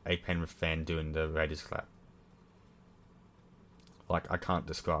see a Penrith fan doing the Raiders clap. Like, I can't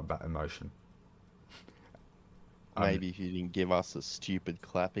describe that emotion. Maybe if you didn't give us a stupid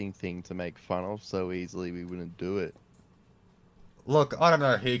clapping thing to make fun of so easily, we wouldn't do it. Look, I don't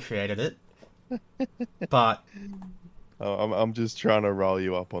know who created it, but I'm just trying to roll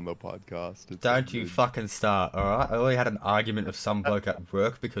you up on the podcast. Don't you fucking start, alright? I already had an argument with some bloke at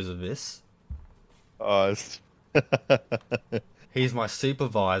work because of this. He's my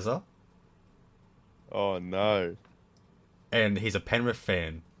supervisor. Oh, no. And he's a Penrith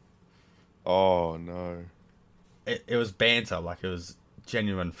fan. Oh, no. It was banter, like it was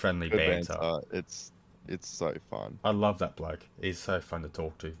genuine, friendly banter. It's so fun. I love that bloke. He's so fun to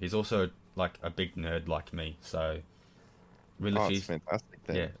talk to. He's also like a big nerd like me, so it's fantastic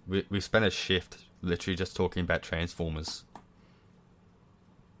then. Yeah, we spent a shift literally just talking about Transformers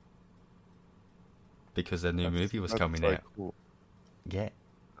because the new movie was coming out. Cool. Yeah,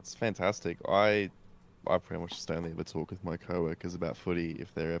 that's fantastic. I pretty much just only ever talk with my coworkers about footy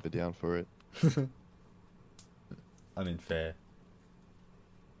if they're ever down for it. I mean, fair.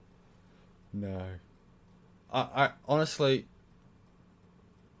 No. I honestly,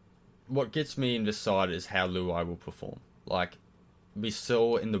 what gets me in this side is how Luai will perform. Like, we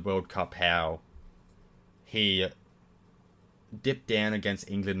saw in the World Cup how he dipped down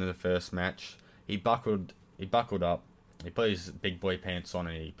against England in the first match. He buckled up. He put his big boy pants on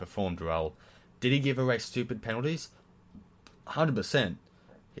and he performed well. Did he give away stupid penalties? 100%.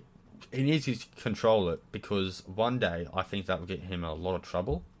 He needs to control it because one day I think that will get him in a lot of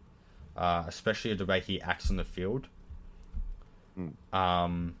trouble, especially the way he acts on the field.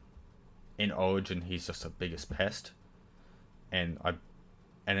 In Origin, he's just the biggest pest, and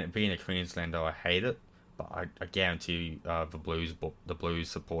it being a Queenslander, I hate it. But I guarantee you, the Blues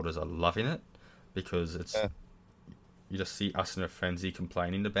supporters are loving it because you just see us in a frenzy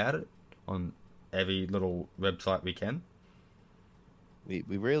complaining about it on every little website we can. We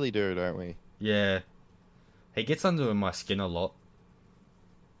really do, don't we? Yeah. He gets under my skin a lot.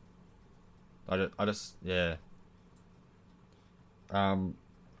 I just yeah. And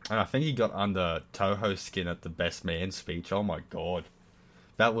I think he got under Toho's skin at the best man speech. Oh my god.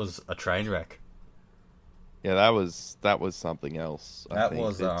 That was a train wreck. Yeah, that was something else. I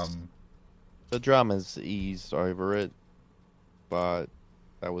think the drama's eased over it, but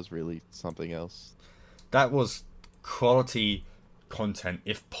that was really something else. That was quality content.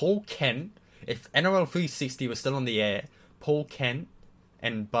 If NRL 360 was still on the air, Paul Kent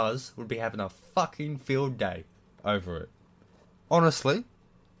and Buzz would be having a fucking field day over it. Honestly.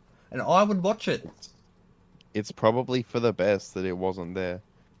 And I would watch it. It's probably for the best that it wasn't there.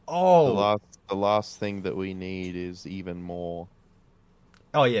 Oh. The last thing that we need is even more.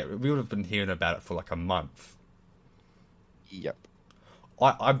 Oh yeah, we would have been hearing about it for like a month. Yep.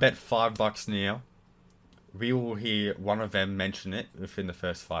 I bet $5 now. We will hear one of them mention it within the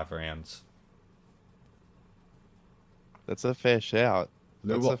first 5 rounds. That's a fair shout.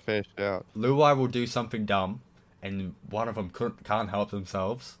 Luai will do something dumb, and one of them can't help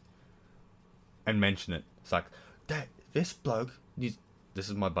themselves, and mention it. It's like, this bloke, this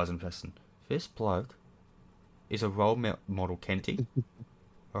is my buzz impression. This bloke is a role model, Kenty.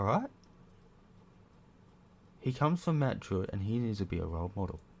 Alright? He comes from Mount Druitt, and he needs to be a role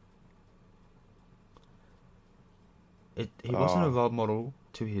model. He wasn't a role model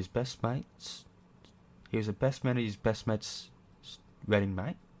to his best mates. He was the best man of his best mate's wedding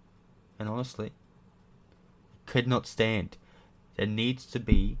mate. And honestly, could not stand. There needs to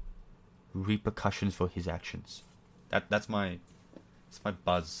be repercussions for his actions. That's my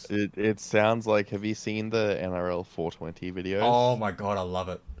buzz. It sounds like. Have you seen the NRL 420 videos? Oh my god, I love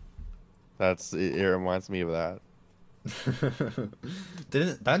it. It reminds me of that.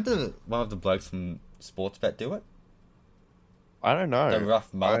 Don't one of the blokes from Sportsbet do it? I don't know. The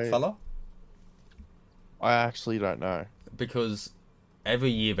rough mullet fella? I actually don't know. Because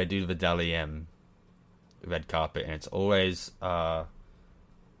every year they do the Dally M red carpet, and it's always Hemi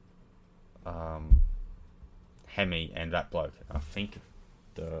and that bloke. I think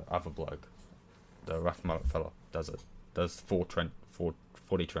the other bloke, the rough mullet fella, does it. Does 40-20.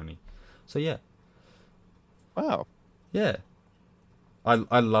 So yeah. Wow. Yeah.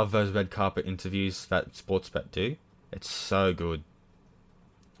 I love those red carpet interviews that Sportsbet do. It's so good.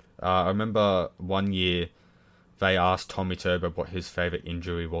 I remember one year they asked Tommy Turbo what his favourite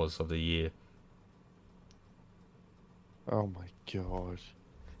injury was of the year. Oh my gosh.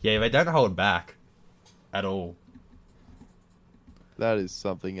 Yeah, they don't hold back at all. That is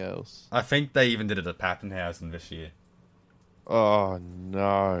something else. I think they even did it at Pappenhausen this year. Oh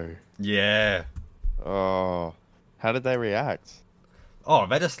no. Yeah. Oh. How did they react? Oh,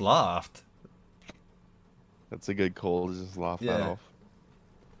 they just laughed. That's a good call to just laugh that off.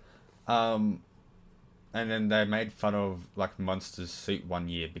 And then they made fun of like Munster's suit one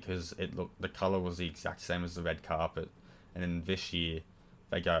year because the colour was the exact same as the red carpet. And then this year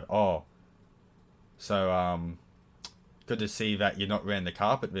they go, oh, so good to see that you're not wearing the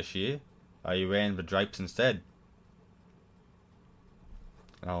carpet this year. You wearing the drapes instead.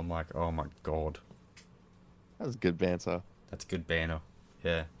 Oh my god. That was good banter. That's good banner.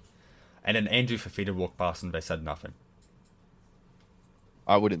 Yeah. And then Andrew Fafita walked past and they said nothing.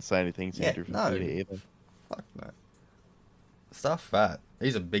 I wouldn't say anything to Andrew no. Fafita either. Fuck no. Stuff that.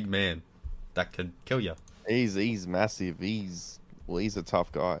 He's a big man that could kill you. He's massive. He's a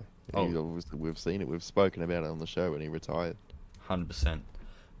tough guy. Oh. We've seen it. We've spoken about it on the show when he retired. 100%.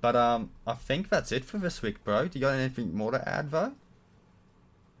 But I think that's it for this week, bro. Do you got anything more to add, though?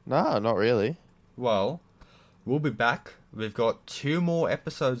 No, not really. Well, we'll be back. We've got 2 more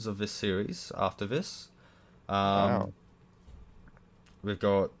episodes of this series after this. Wow. We've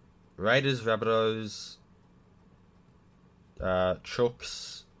got Raiders, Rabbitohs,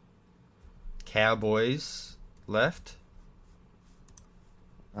 Chooks, Cowboys left.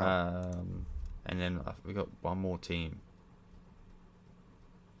 And then we got one more team.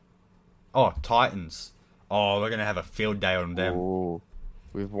 Oh, Titans. Oh, we're going to have a field day on them. Ooh,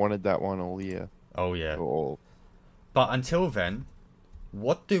 we've wanted that one all year. Oh, yeah. Oh. But until then,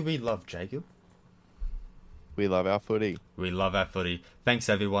 what do we love, Jacob? We love our footy. We love our footy. Thanks,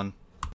 everyone.